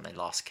assuming that's when they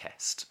last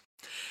kissed.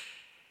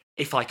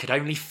 If I could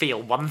only feel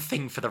one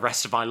thing for the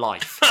rest of my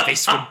life,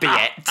 this would be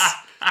it.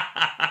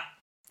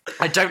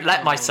 I don't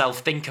let myself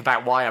think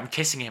about why I'm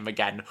kissing him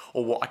again,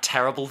 or what a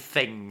terrible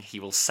thing he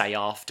will say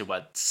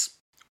afterwards.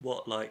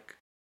 What?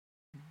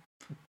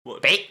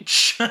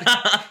 Bitch!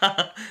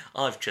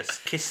 I've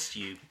just kissed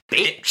you,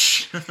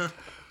 Bitch!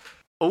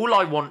 All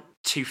I want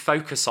to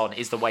focus on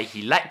is the way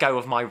he let go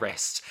of my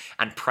wrist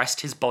and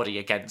pressed his body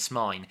against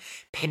mine,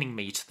 pinning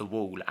me to the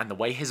wall, and the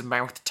way his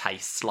mouth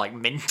tastes like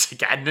mint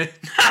again.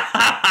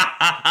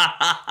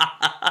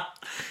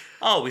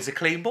 Oh, he's a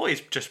clean boy.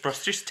 He's just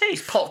brushed his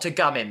teeth. Popped a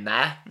gum in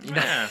there. You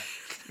know?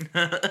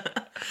 Yeah.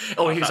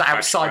 Or he was that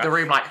outside the fresh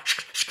room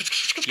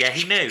like... Yeah,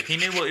 he knew. He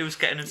knew what he was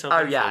getting himself Oh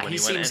in for yeah, when he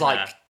went seems in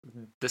like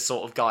the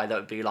sort of guy that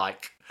would be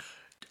like,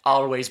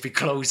 I'll always be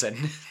closing.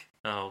 there.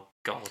 Oh,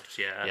 God,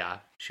 yeah. Yeah.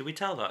 Should we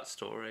tell that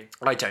story?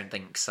 I don't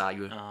think so.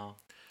 Oh.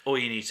 All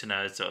you need to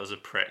know is that I was a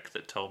prick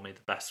that told me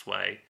the best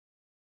way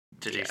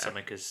to do Yeah.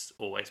 something is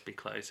always be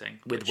closing.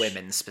 With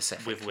women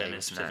specifically. With women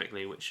isn't it?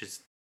 specifically,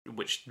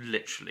 which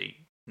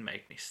literally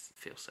made me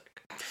feel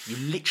sick. You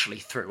literally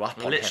threw up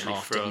on him Literally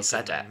after threw he up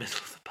said in it. the middle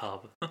of the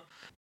pub.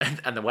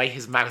 And the way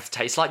his mouth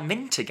tastes like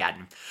mint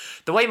again.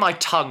 The way my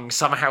tongue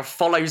somehow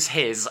follows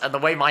his, and the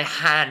way my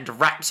hand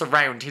wraps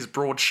around his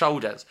broad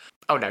shoulders.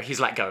 Oh no, he's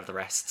let go of the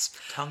wrists.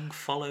 Tongue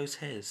follows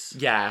his.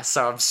 Yeah,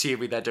 so I'm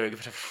assuming they're doing a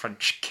bit of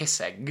French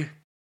kissing.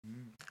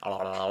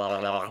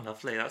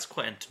 Lovely. That's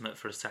quite intimate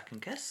for a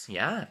second kiss.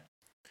 Yeah.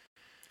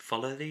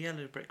 Follow the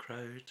yellow brick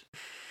road.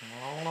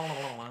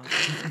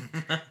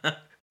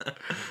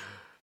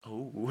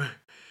 Oh.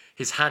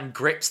 His hand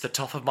grips the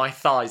top of my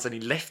thighs and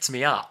he lifts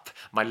me up.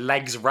 My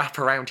legs wrap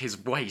around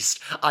his waist.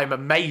 I'm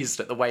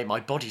amazed at the way my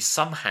body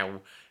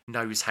somehow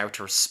knows how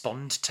to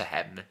respond to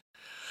him.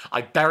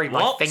 I bury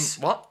my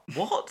What?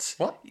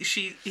 What?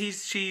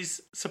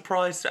 She's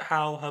surprised at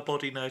how her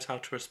body knows how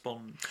to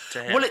respond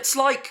to him. Well, it's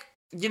like,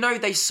 you know,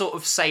 they sort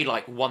of say,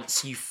 like,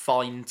 once you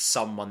find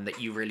someone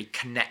that you really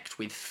connect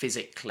with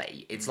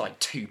physically, it's like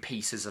two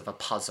pieces of a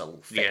puzzle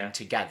fitting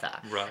together.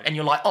 Right. And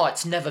you're like, oh,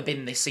 it's never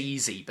been this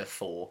easy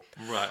before.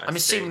 Right, I'm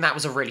assuming that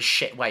was a really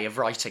shit way of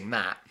writing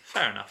that.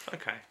 Fair enough,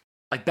 okay.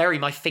 I bury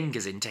my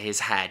fingers into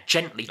his hair,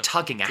 gently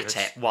tugging at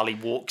it while he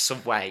walks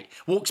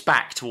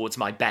back towards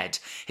my bed,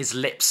 his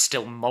lips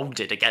still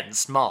moulded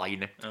against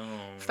mine. Oh.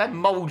 If they're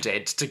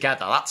moulded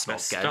together, that's not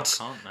good.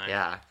 Stuck, aren't they?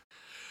 Yeah.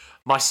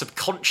 My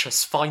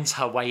subconscious finds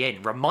her way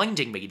in,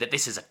 reminding me that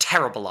this is a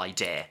terrible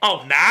idea.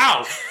 Oh,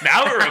 now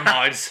it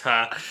reminds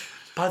her.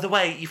 By the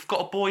way, you've got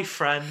a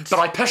boyfriend. But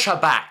I push her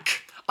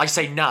back. I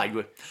say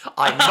no.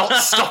 I'm not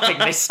stopping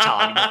this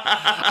time.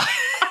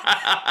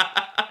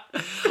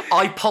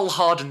 I pull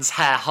Harden's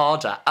hair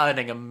harder,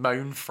 earning a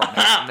moan from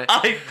him.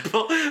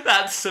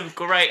 That's some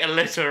great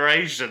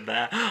alliteration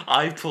there.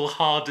 I pull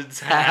Harden's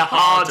hair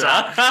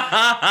harder.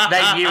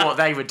 They knew what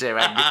they were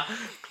doing.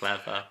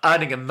 Clever.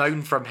 Earning a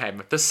moan from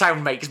him. The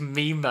sound makes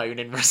me moan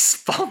in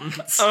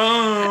response.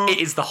 It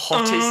is the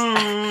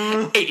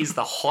hottest. It is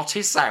the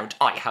hottest sound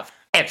I have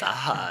ever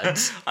heard.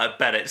 I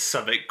bet it's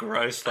something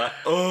gross like.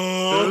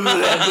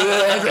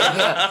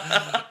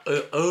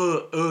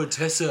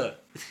 Tessa.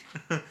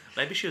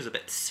 Maybe she was a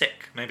bit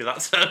sick. Maybe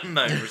that's her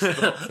moan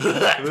response.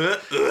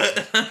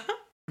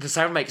 The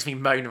sound makes me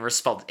moan in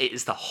response. It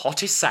is the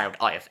hottest sound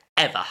I have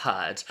ever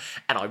heard,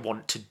 and I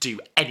want to do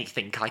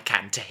anything I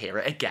can to hear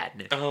it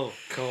again. Oh,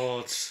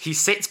 God. He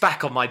sits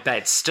back on my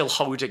bed, still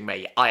holding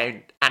me,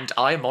 and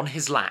I am on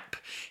his lap.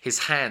 His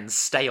hands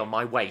stay on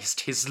my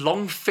waist, his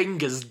long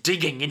fingers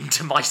digging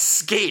into my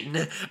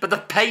skin, but the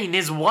pain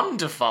is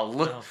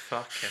wonderful. Oh,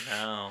 fucking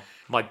hell.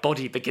 My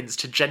body begins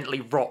to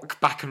gently rock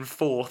back and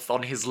forth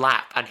on his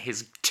lap and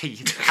his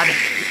teeth.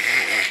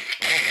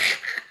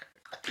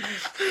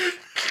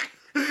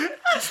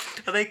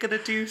 Are they going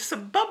to do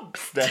some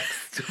bumps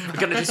next? We're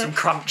going to do some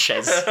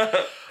crunches.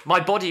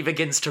 My body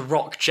begins to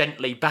rock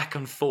gently back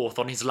and forth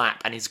on his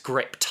lap and his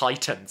grip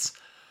tightens.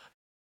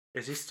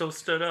 Is he still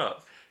stood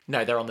up?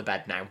 No, they're on the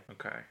bed now.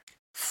 Okay.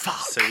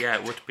 Fuck. So yeah,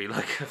 it would be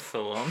like a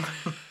full-on.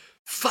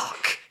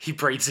 Fuck. He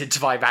breathes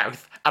into my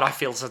mouth and I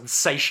feel a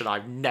sensation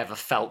I've never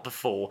felt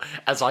before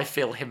as I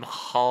feel him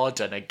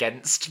harden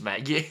against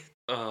me.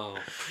 Oh,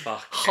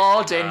 fuck.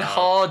 Hardened.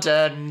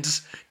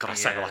 God, I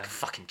sound like a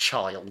fucking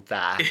child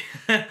there.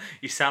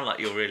 You sound like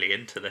you're really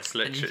into this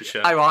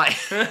literature. Oh, right.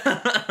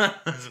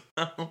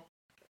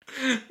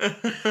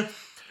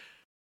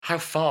 How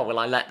far will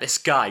I let this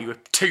go?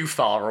 Too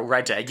far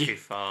already. Too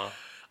far.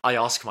 I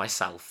ask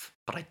myself,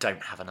 but I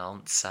don't have an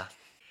answer.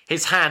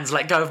 His hands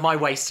let go of my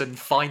waist and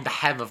find the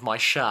hem of my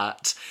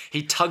shirt.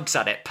 He tugs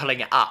at it, pulling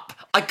it up.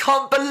 I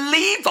can't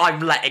believe I'm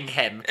letting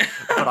him,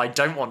 but I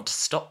don't want to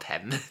stop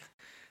him.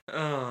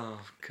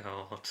 Oh,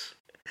 God.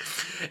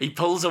 He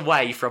pulls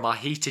away from our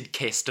heated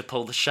kiss to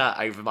pull the shirt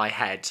over my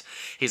head.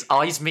 His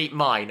eyes meet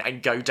mine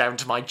and go down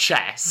to my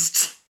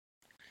chest.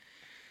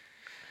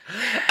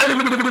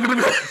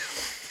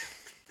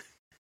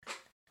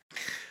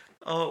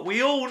 Oh,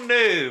 we all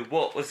knew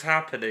what was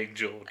happening,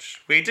 George.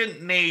 We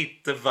didn't need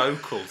the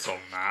vocals on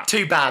that.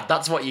 Too bad,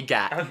 that's what you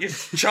get. Your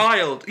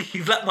child,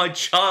 you've let my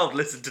child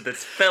listen to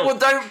this film. Well,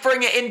 don't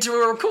bring it into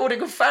a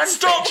recording of fanfiction.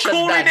 Stop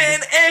calling it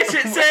an it,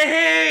 it's a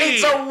he!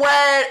 It's a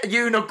were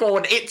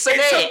unicorn, it's an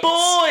it's it! a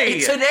boy!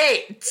 It's an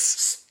it!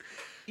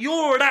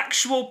 You're an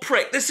actual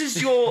prick. This is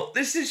your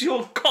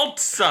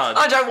godson.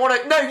 I don't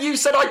want to... No, you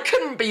said I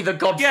couldn't be the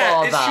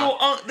godfather.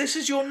 Yeah, this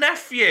is your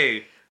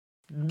nephew.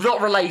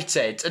 Not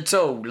related at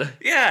all.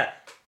 Yeah,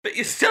 but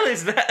you're still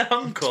his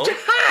uncle.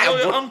 How?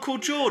 Your Uncle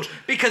George.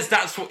 Because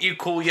that's what you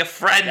call your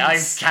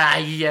friends.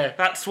 Okay.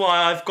 That's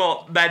why I've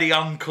got many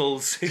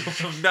uncles who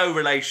have no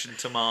relation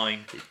to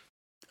mine.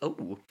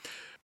 Oh.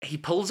 He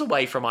pulls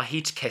away from our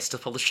heated kiss to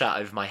pull the shirt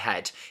over my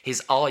head.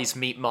 His eyes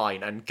meet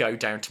mine and go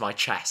down to my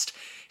chest.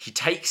 He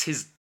takes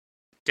his...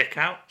 Dick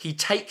out? He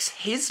takes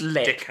his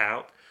lip... Dick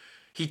out.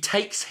 He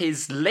takes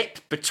his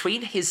lip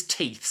between his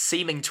teeth,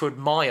 seeming to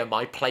admire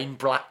my plain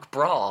black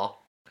bra.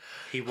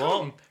 He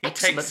what?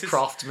 Excellent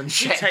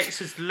craftsmanship. He takes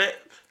his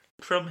lip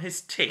from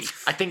his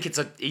teeth. I think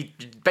he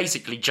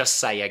basically just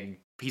saying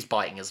he's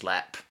biting his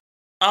lip.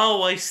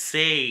 Oh, I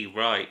see.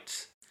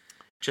 Right.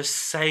 Just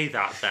say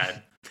that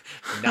then.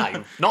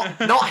 No,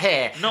 not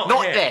here.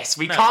 Not here. this.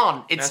 We No.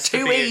 can't. There It's has to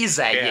too be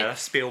easy. there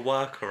has to be a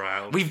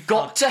workaround. We've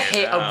got to Fucking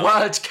hit a hell.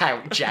 word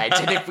count, Jed,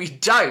 and if we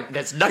don't,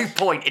 there's no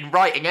point in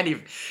writing any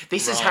of...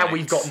 This is how Right.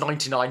 we've got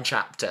 99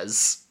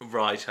 chapters.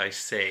 Right, I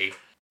see.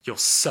 You're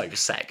so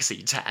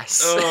sexy,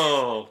 Tess.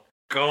 Oh,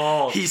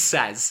 God. He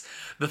says,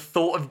 the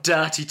thought of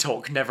dirty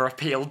talk never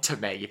appealed to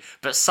me,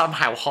 but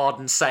somehow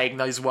Harden saying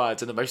those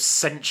words is the most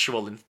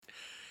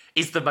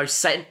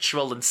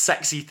sensual and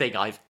sexy thing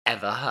I've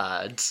ever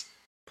heard.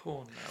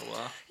 Poor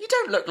Noah. You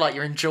don't look like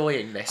you're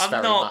enjoying this I'm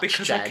very not, much,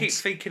 because Jed. I keep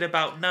thinking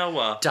about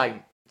Noah.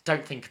 Don't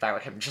think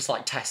about him, just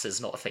like Tessa's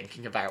not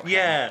thinking about him.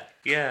 Yeah,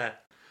 yeah.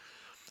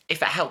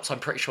 If it helps, I'm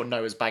pretty sure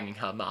Noah's banging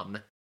her mum.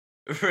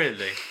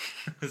 Really?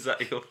 Is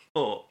that your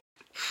thought?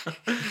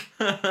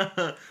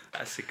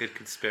 That's a good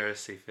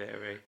conspiracy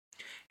theory.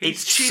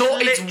 It's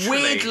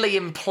weirdly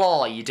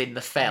implied in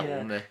the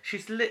film. Yeah,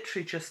 she's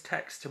literally just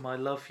texted him, "I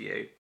love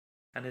you,"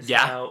 and is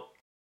Yeah. now.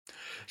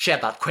 She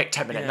had that quick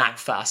 10-minute nap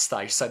first,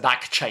 though, so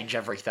that could change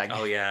everything.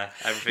 Oh yeah,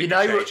 everything You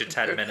know, can change in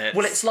 10 minutes.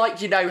 Well, it's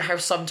like, you know how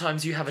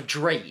sometimes you have a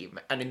dream,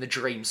 and in the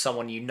dream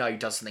someone you know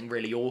does something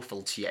really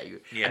awful to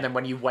you, Yeah. and then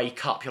when you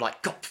wake up, you're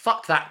like, God,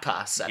 fuck that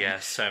person. Yeah,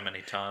 so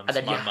many times. And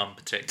then My you- mum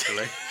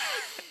particularly.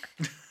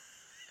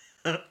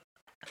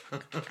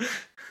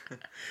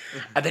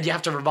 And then you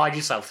have to remind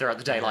yourself throughout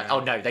the day, like, Yeah. oh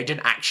no, they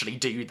didn't actually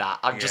do that.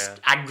 I'm just Yeah.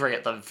 angry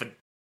at them for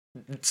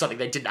something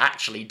they didn't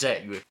actually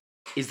do.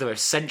 Is the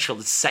most sensual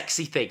and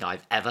sexy thing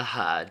I've ever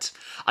heard.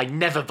 I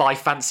never buy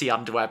fancy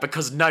underwear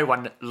because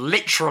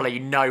literally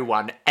no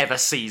one ever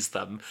sees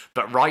them.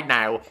 But right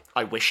now,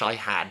 I wish I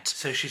had.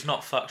 So she's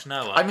not fucked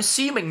Noah. I'm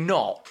assuming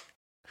not.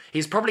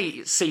 He's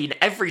probably seen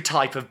every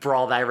type of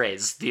bra there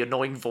is. The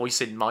annoying voice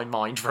in my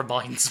mind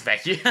reminds me.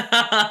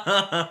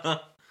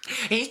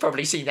 He's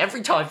probably seen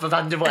every type of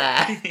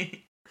underwear.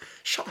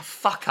 Shut the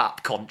fuck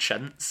up,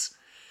 conscience.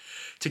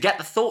 To get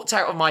the thoughts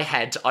out of my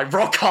head, I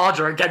rock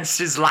harder against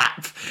his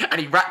lap, and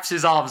he wraps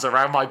his arms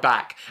around my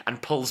back and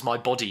pulls my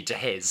body to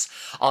his.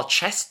 Our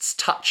chests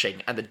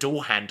touching, and the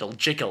door handle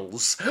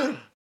jiggles.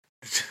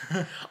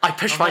 I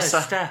push Oh, no,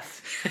 myself...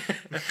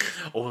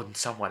 Steph. Or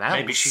someone else.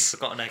 Maybe she's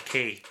forgotten her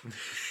key.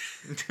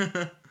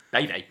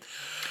 Maybe.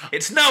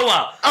 It's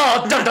Noah!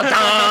 Oh, dun dun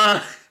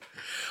dun!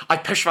 I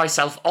push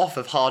myself off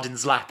of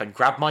Harden's lap and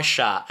grab my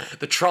shirt.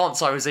 The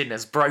trance I was in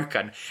has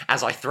broken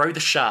as I throw the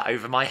shirt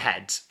over my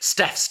head.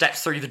 Steph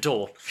steps through the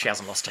door. She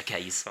hasn't lost her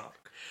keys.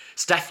 Fuck.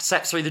 Steph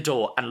steps through the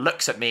door and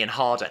looks at me and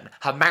Harden.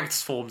 Her mouth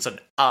forms an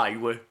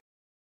O.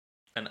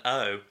 An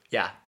O?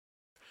 Yeah.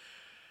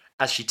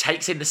 As she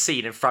takes in the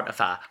scene in front of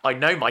her, I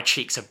know my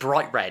cheeks are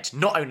bright red,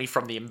 not only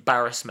from the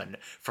embarrassment,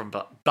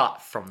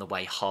 but from the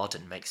way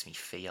Harden makes me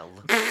feel.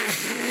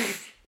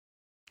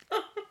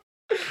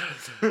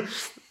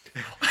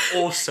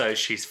 Also,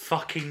 she's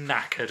fucking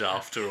knackered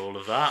after all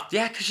of that.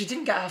 Yeah, because she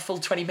didn't get her full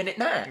 20-minute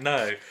nap.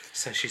 No,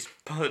 so she's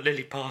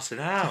nearly passing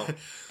out.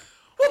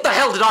 What the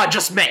hell did I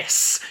just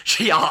miss?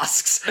 She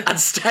asks, and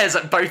stares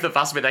at both of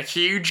us with a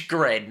huge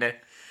grin.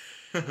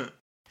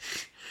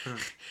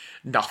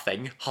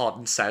 Nothing,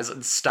 Harden says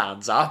and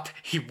stands up.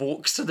 He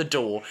walks to the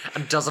door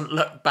and doesn't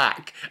look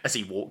back as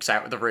he walks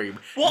out of the room.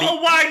 What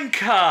a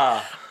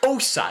wanker!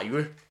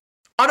 Also,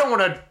 I don't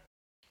want to...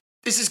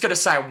 This is going to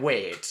sound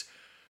weird,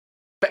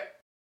 but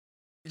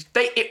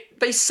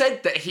they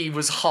said that he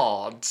was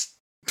hard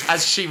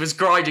as she was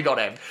grinding on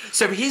him.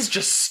 So he's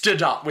just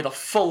stood up with a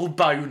full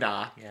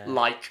boner, Yeah.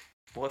 like...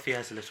 What if he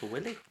has a little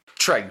willy?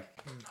 True.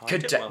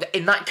 Hide it well.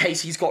 In that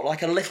case, he's got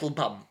like a little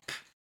bump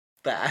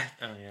there.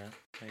 Oh yeah,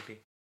 maybe.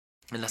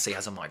 Unless he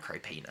has a micro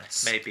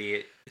penis.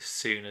 Maybe as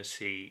soon as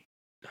he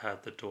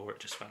heard the door, it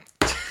just went.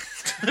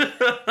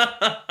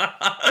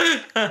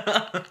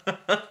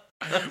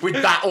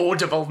 With that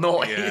audible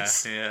Yeah,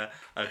 noise. yeah.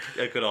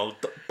 A good old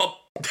bump.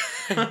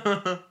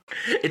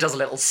 It does a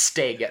little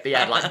sting at the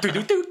end, like doo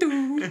doo doo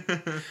doo.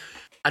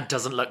 And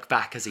doesn't look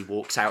back as he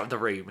walks out of the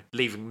room,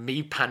 leaving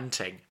me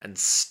panting and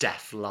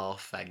Steph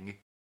laughing.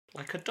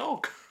 Like a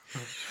dog.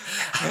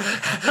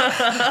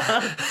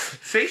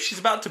 See, she's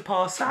about to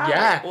pass out.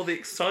 Yeah. All the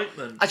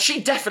excitement. And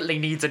she definitely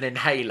needs an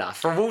inhaler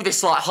for all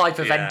this like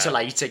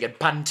hyperventilating and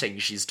panting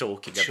she's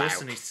talking She about.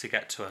 also needs to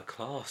get to her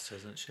class,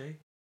 doesn't she?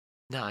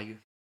 No,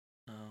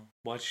 No.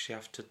 Why does she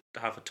have to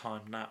have a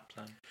timed nap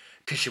then?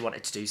 because she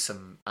wanted to do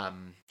some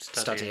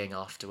studying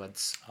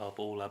afterwards. Oh,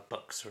 but all her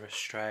books are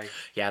astray.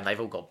 Yeah, and they've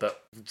all got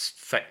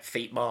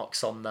feet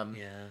marks on them.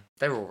 Yeah.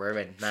 They're all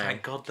ruined now.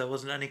 Thank God there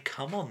wasn't any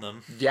cum on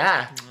them.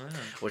 Yeah. Yeah.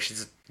 Well,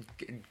 she's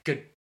a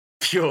good,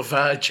 pure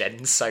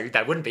virgin, so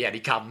there wouldn't be any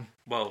cum.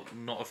 Well,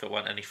 not if it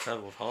went any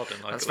further with Harden.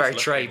 Like That's it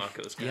was very looking true. Like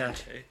it was going Yeah.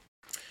 to.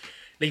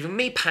 Leaving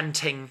me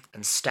panting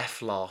and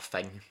Steph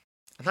laughing.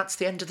 And that's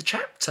the end of the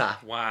chapter.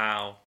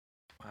 Wow.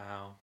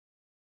 Wow.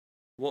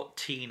 What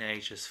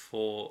teenagers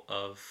thought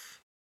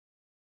of...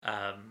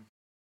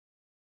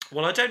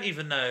 Well, I don't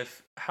even know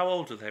if... How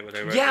old were they when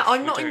they wrote Yeah, this?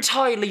 I'm We not don't-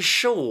 entirely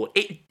sure.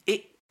 It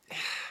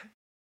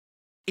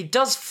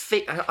does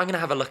fit. I'm going to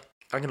have a look.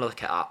 I'm going to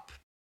look it up.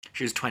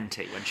 She was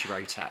 20 when she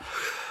wrote it.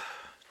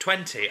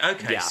 20?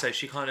 Okay, Yeah. so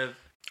she kind of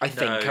I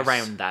think knows.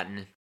 around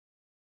then.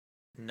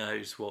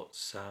 knows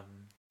what's...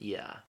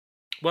 Yeah.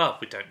 Well,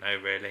 we don't know,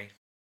 really.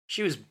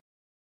 She was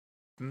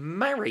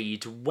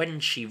married when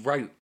she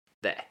wrote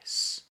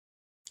this.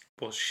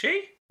 Was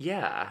she?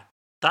 Yeah.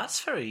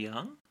 That's very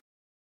young.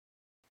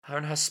 Her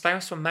and her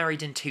spouse were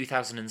married in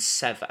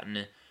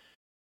 2007,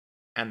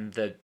 and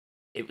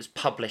it was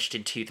published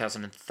in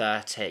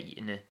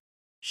 2013.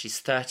 She's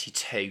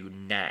 32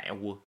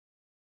 now.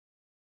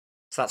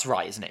 So that's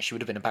right, isn't it? She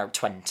would have been about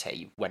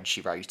 20 when she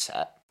wrote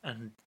it.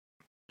 And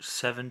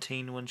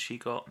 17 when she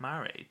got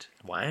married.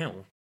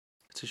 Wow.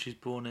 So she's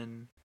born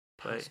in...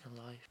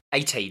 Personal life.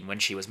 18 when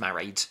she was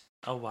married.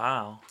 Oh,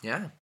 wow.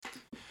 Yeah.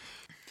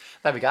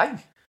 There we go.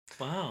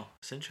 Wow,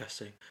 that's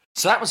interesting.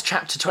 So that was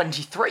chapter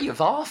 23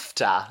 of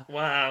After.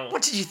 Wow.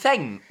 What did you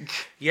think?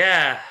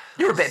 Yeah.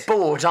 You're a bit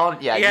bored,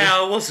 aren't you? Yeah,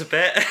 I was a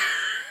bit.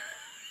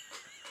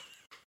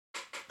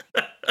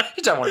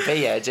 You don't want to be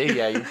here, do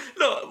you?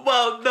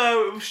 No,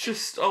 it was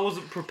just I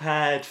wasn't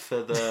prepared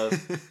for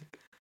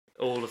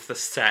all of the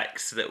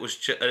sex. That was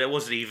it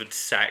wasn't even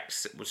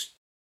sex. It was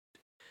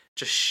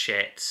just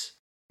shit.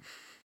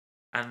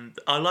 And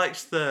I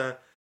liked the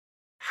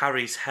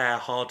Harry's hair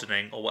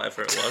hardening or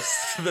whatever it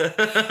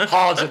was.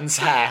 Harden's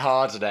hair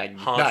hardening.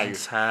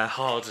 Harden's hair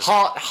hardening.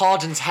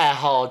 Harden's hair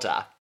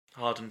harder.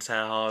 Harden's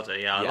hair harder.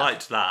 Yeah, I Yeah.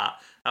 liked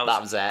that.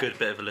 That was it. a good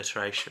bit of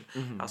alliteration.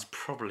 Mm-hmm. That's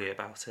probably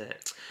about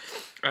it.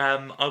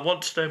 I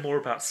want to know more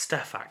about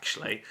Steph,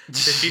 actually.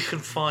 So if you can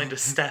find a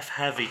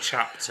Steph-heavy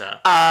chapter...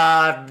 No,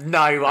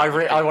 I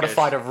want to good.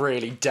 find a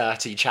really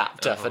dirty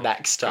chapter for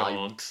next time.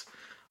 God.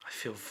 I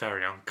feel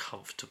very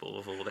uncomfortable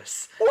with all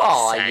this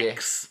Why?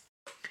 sex.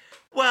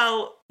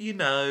 Well, you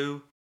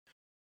know,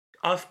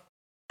 I've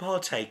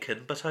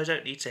partaken, but I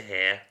don't need to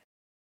hear.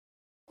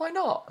 Why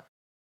not?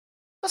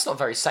 That's not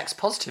very sex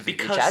positive of you,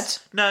 Jed. Because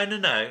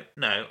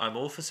no. I'm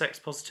all for sex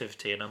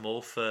positivity, and I'm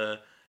all for,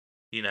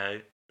 you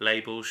know,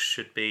 labels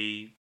should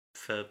be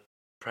for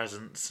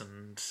presents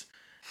and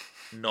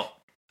not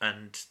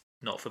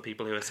for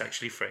people who are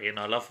sexually free, and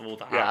I love all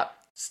that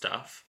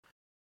stuff.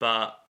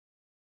 But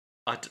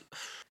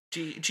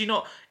do you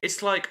not?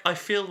 It's like I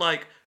feel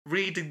like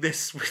reading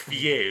this with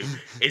you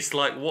is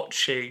like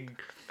watching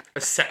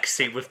a sex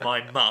scene with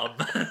my mum.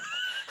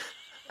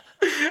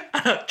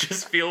 And I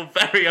just feel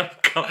very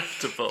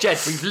uncomfortable. Jed,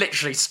 we've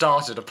literally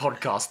started a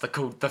podcast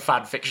called The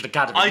Fan Fiction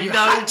Academy. I You know-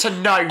 had to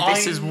know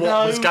this is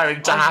what was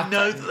going to happen. I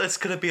know that there's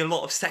going to be a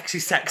lot of sexy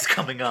sex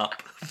coming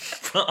up,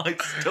 but I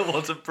still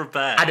wasn't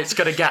prepared. And it's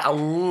going to get a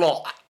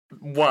lot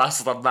worse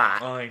than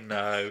that. I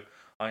know.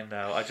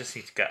 I just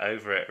need to get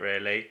over it,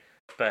 really.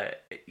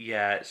 But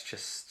yeah, it's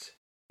just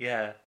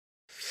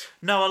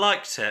No, I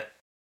liked it.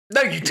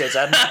 No, you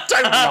didn't.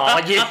 Don't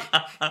lie.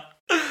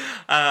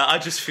 I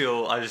just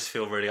feel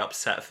really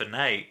upset for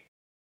Nate.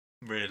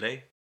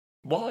 Really?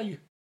 Why?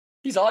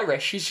 He's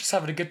Irish. He's just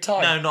having a good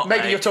time. No, not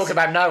Maybe Nate. you're talking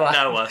about Noah.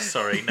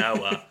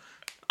 Noah.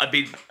 I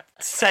mean,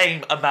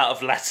 same amount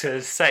of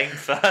letters, same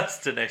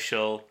first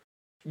initial.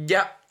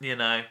 Yep. You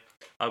know,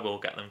 I will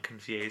get them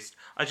confused.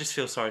 I just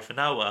feel sorry for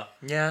Noah.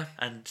 Yeah.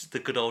 And the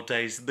good old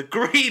days in the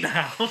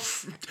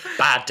greenhouse.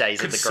 Bad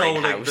days in the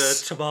Consoling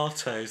greenhouse. the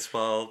tomatoes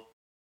while...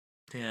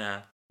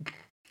 Yeah.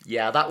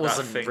 Yeah, that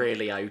wasn't thing-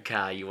 really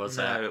okay, was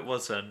it? No, it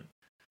wasn't.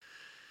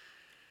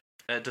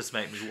 It does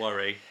make me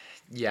worry.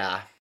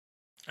 Yeah.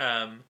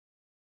 And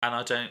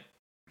I don't...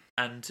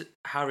 And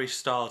Harry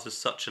Styles is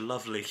such a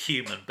lovely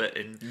human, but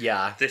in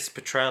Yeah. this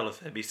portrayal of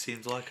him, he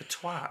seems like a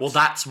twat. Well,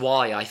 that's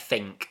why I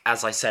think,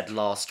 as I said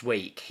last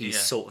week, he's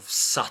Yeah. sort of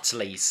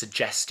subtly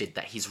suggested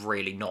that he's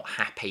really not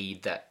happy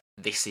that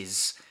this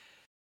is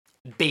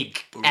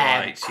big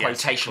Right, yes, of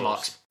quotation course.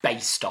 marks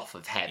based off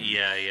of him.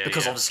 Yeah.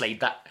 Because obviously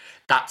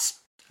that's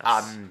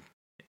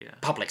yeah.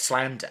 public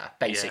slander,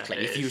 basically.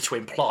 Yeah, it if you were is. to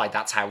imply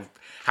that's how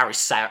Harry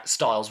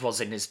Styles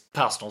was in his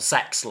personal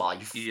sex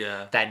life,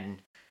 Yeah.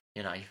 then,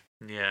 you know,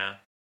 Yeah.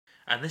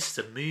 And this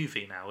is a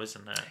movie now,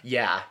 isn't it?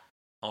 yeah.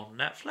 On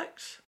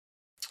Netflix?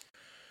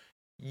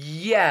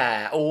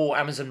 Yeah, or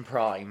Amazon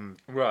Prime.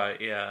 Right,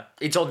 yeah.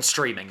 It's on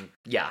streaming,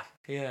 yeah.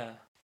 Yeah.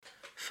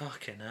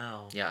 Fucking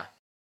hell. Yeah.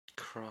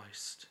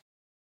 Christ.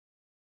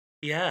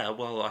 Yeah,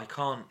 well, I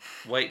can't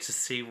wait to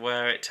see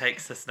where it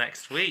takes us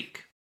next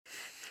week.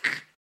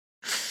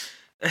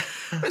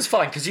 It's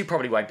fine, because you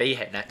probably won't be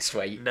here next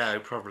week. No,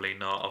 probably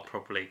not. I'll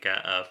probably get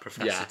a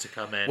professor Yeah. to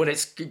come in. Well,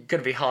 it's going to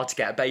be hard to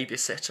get a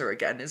babysitter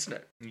again, isn't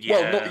it? Yeah.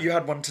 Well, not that you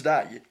had one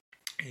today.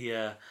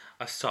 Yeah,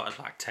 I started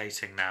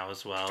lactating now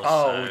as well.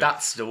 Oh, so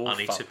that's awful. I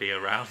need to be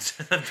around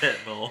a bit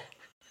more.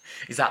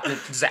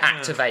 Does it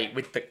activate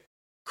with the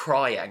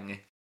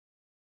crying?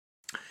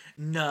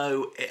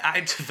 No, it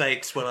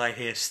activates when I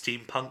hear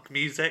steampunk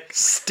music.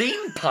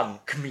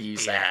 Steampunk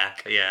music?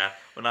 Yeah.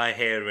 When I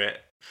hear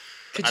it,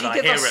 Could and you I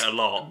give hear us, it a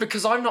lot.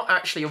 because I'm not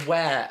actually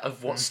aware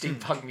of what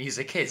steampunk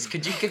music is.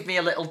 Could you give me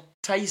a little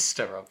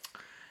taster of?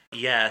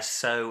 Yeah,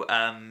 so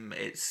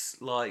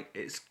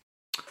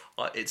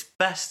it's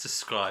best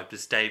described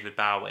as David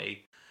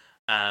Bowie,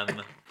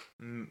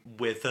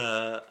 with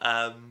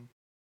a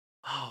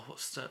Oh,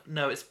 what's the...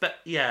 No, it's...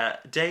 Yeah,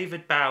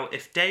 David Bowie...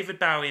 If David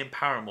Bowie and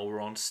Paramore were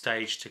on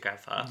stage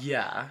together...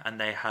 Yeah. And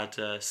they had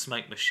a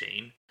smoke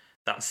machine,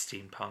 that's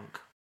steampunk.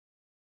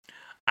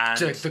 And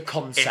The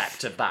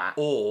concept of that.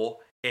 Or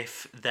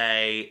if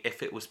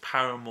it was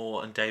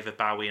Paramore and David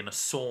Bowie in a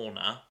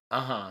sauna...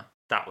 Uh-huh.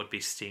 That would be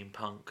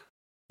steampunk.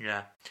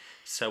 Yeah.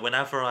 So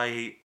whenever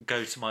I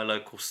go to my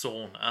local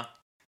sauna...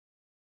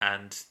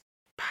 And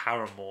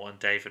Paramore and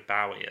David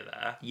Bowie are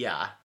there...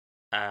 Yeah.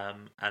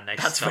 And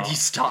that's when you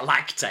start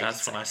lactating.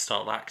 That's when I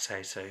start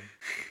lactating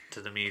to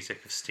the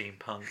music of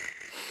steampunk.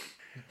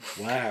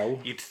 Wow.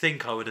 You'd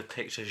think I would have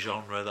picked a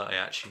genre that I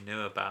actually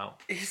knew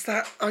about. Is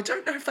that... I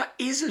don't know if that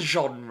is a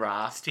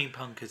genre.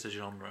 Steampunk is a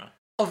genre.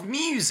 Of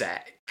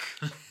music?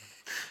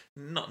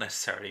 Not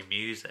necessarily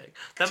music.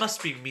 There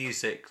must be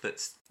music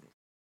that's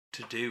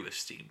to do with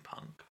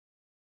steampunk.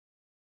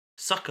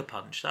 Sucker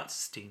Punch, that's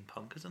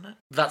steampunk, isn't it?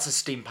 That's a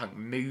steampunk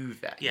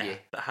movie. Yeah,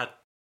 that had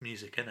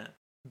music in it.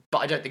 But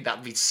I don't think that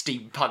would be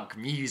steampunk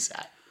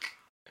music.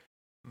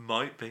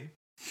 Might be.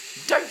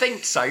 Don't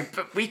think so,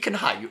 but we can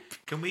hope.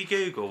 Can we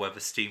Google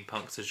whether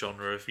steampunk's a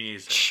genre of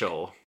music?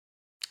 Sure.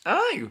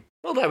 Oh,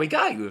 well, there we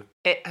go.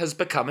 It has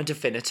become a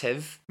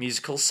definitive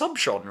musical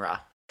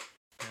subgenre.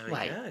 There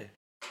we go.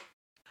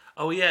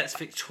 Oh, yeah, it's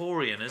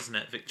Victorian, isn't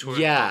it?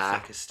 Victorian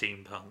Gothic is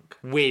steampunk.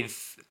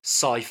 With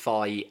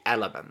sci-fi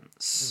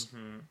elements.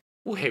 Mm-hmm.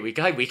 Well, here we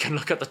go. We can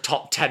look at the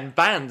top 10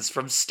 bands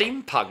from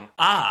steampunk.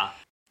 Ah!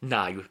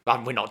 No,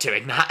 we're not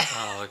doing that.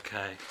 Oh,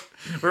 okay.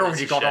 We're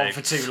already gone on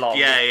for too long.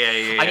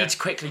 Yeah. I need to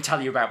quickly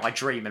tell you about my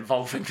dream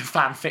involving the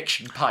fan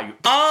fiction Pope.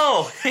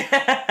 Oh,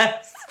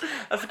 yes!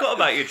 I forgot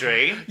about your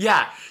dream.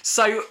 Yeah,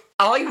 so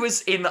I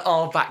was in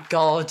our back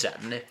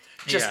garden,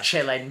 just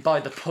chilling by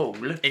the pool.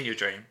 In your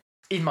dream?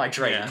 In my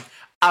dream. Yeah.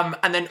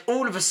 And then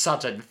all of a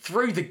sudden,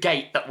 through the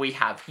gate that we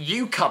have,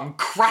 you come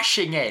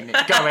crashing in,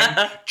 going,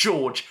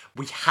 George,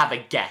 we have a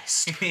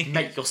guest.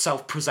 Make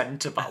yourself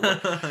presentable.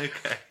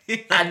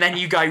 Okay. And then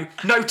you go,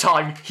 no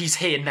time, he's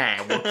here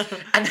now.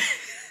 And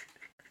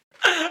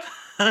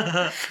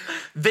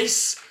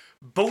this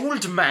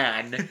bald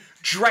man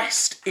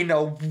dressed in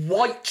a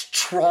white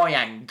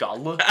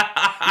triangle,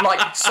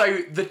 like,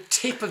 so the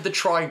tip of the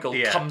triangle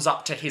comes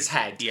up to his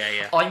head.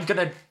 Yeah. I'm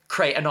going to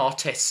create an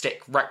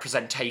artistic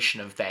representation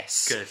of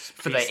this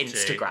for the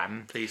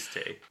Instagram. Please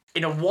do.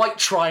 In a white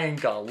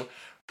triangle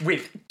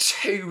with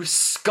 2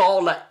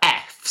 scarlet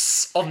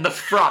Fs on the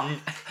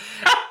front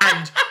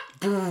and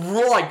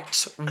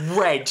bright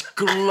red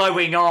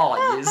glowing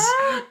eyes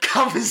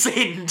comes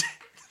in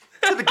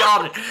to the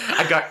garden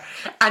and go,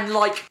 and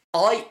like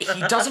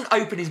he doesn't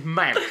open his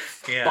mouth,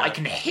 but I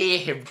can hear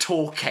him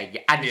talking,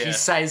 and he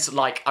says,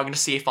 like, I'm going to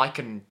see if I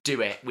can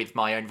do it with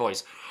my own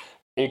voice.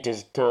 It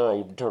is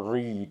time to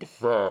read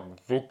fan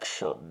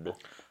fiction.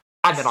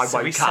 And then I woke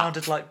up. He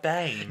sounded like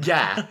Bane.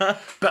 Yeah,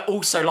 but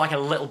also like a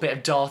little bit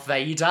of Darth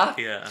Vader.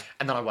 Yeah.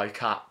 And then I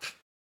woke up.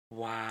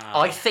 Wow.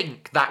 I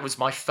think that was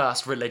my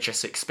first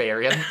religious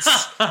experience.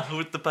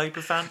 With the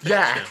paper fan fiction?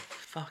 Yeah.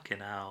 Fucking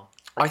hell.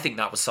 I think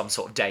that was some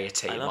sort of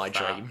deity in my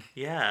dream.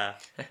 Yeah.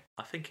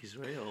 I think he's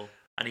real.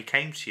 And he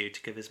came to you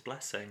to give his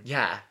blessing.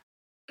 Yeah.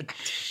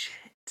 Shit.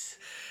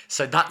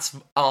 So that's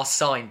our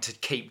sign to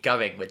keep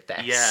going with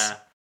this. Yeah.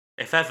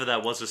 If ever there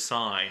was a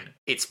sign.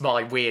 It's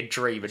my weird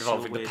dream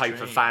involving the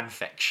Pope of fan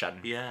fiction.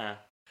 Yeah.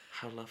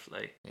 How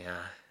lovely.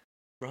 Yeah.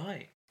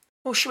 Right.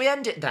 Well, should we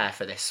end it there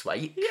for this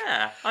week?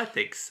 Yeah, I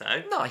think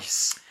so.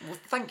 Nice. Well,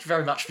 thank you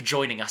very much for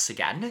joining us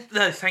again.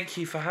 No, thank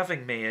you for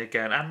having me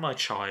again, and my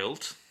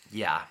child.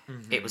 Yeah,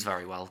 It was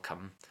very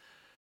welcome.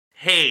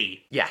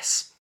 He.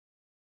 Yes.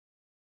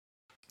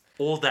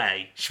 Or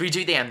they. Should we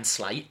do the end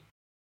slate?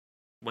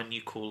 When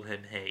you call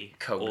him he.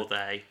 Cool. Or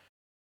they.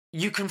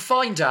 You can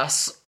find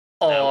us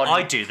on... No,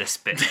 I do this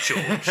bit,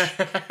 George.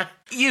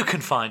 You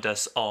can find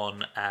us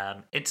on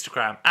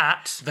Instagram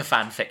at... The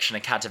Fanfiction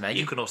Academy.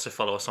 You can also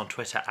follow us on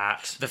Twitter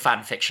at... The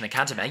Fanfiction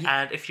Academy.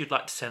 And if you'd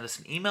like to send us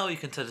an email, you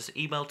can send us an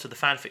email to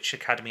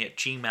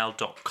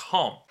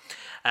thefanfictionacademy@gmail.com.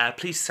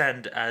 Please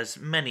send as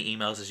many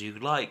emails as you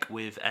like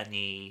with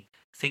anything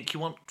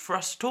you want for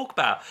us to talk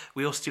about.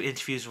 We also do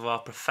interviews with our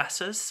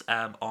professors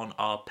on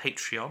our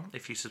Patreon.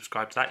 If you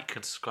subscribe to that, you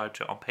can subscribe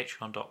to it on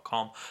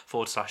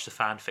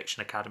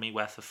patreon.com/thefanfictionacademy,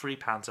 where for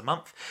 £3 a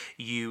month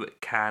you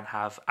can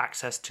have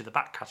access to the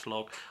back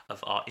catalogue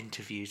of our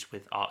interviews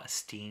with our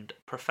esteemed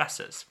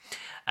professors.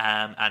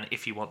 And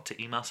if you want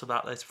to email us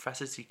about those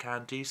professors, you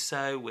can do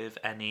so with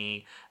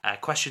any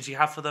questions you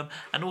have for them.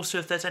 And also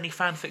if there's any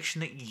fan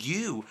fiction that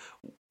you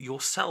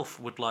yourself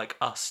would like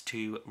us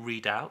to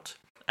read out,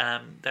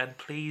 then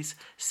please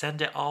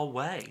send it our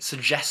way.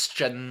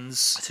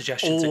 Suggestions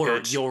or are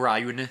good. Your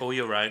own. Or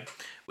your own,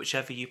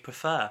 whichever you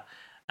prefer.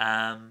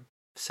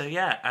 So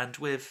yeah, and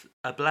with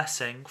a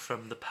blessing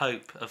from the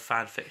Pope of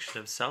fanfiction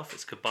himself,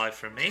 it's goodbye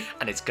from me.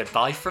 And it's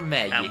goodbye from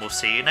me. And we'll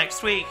see you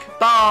next week.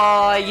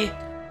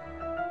 Bye!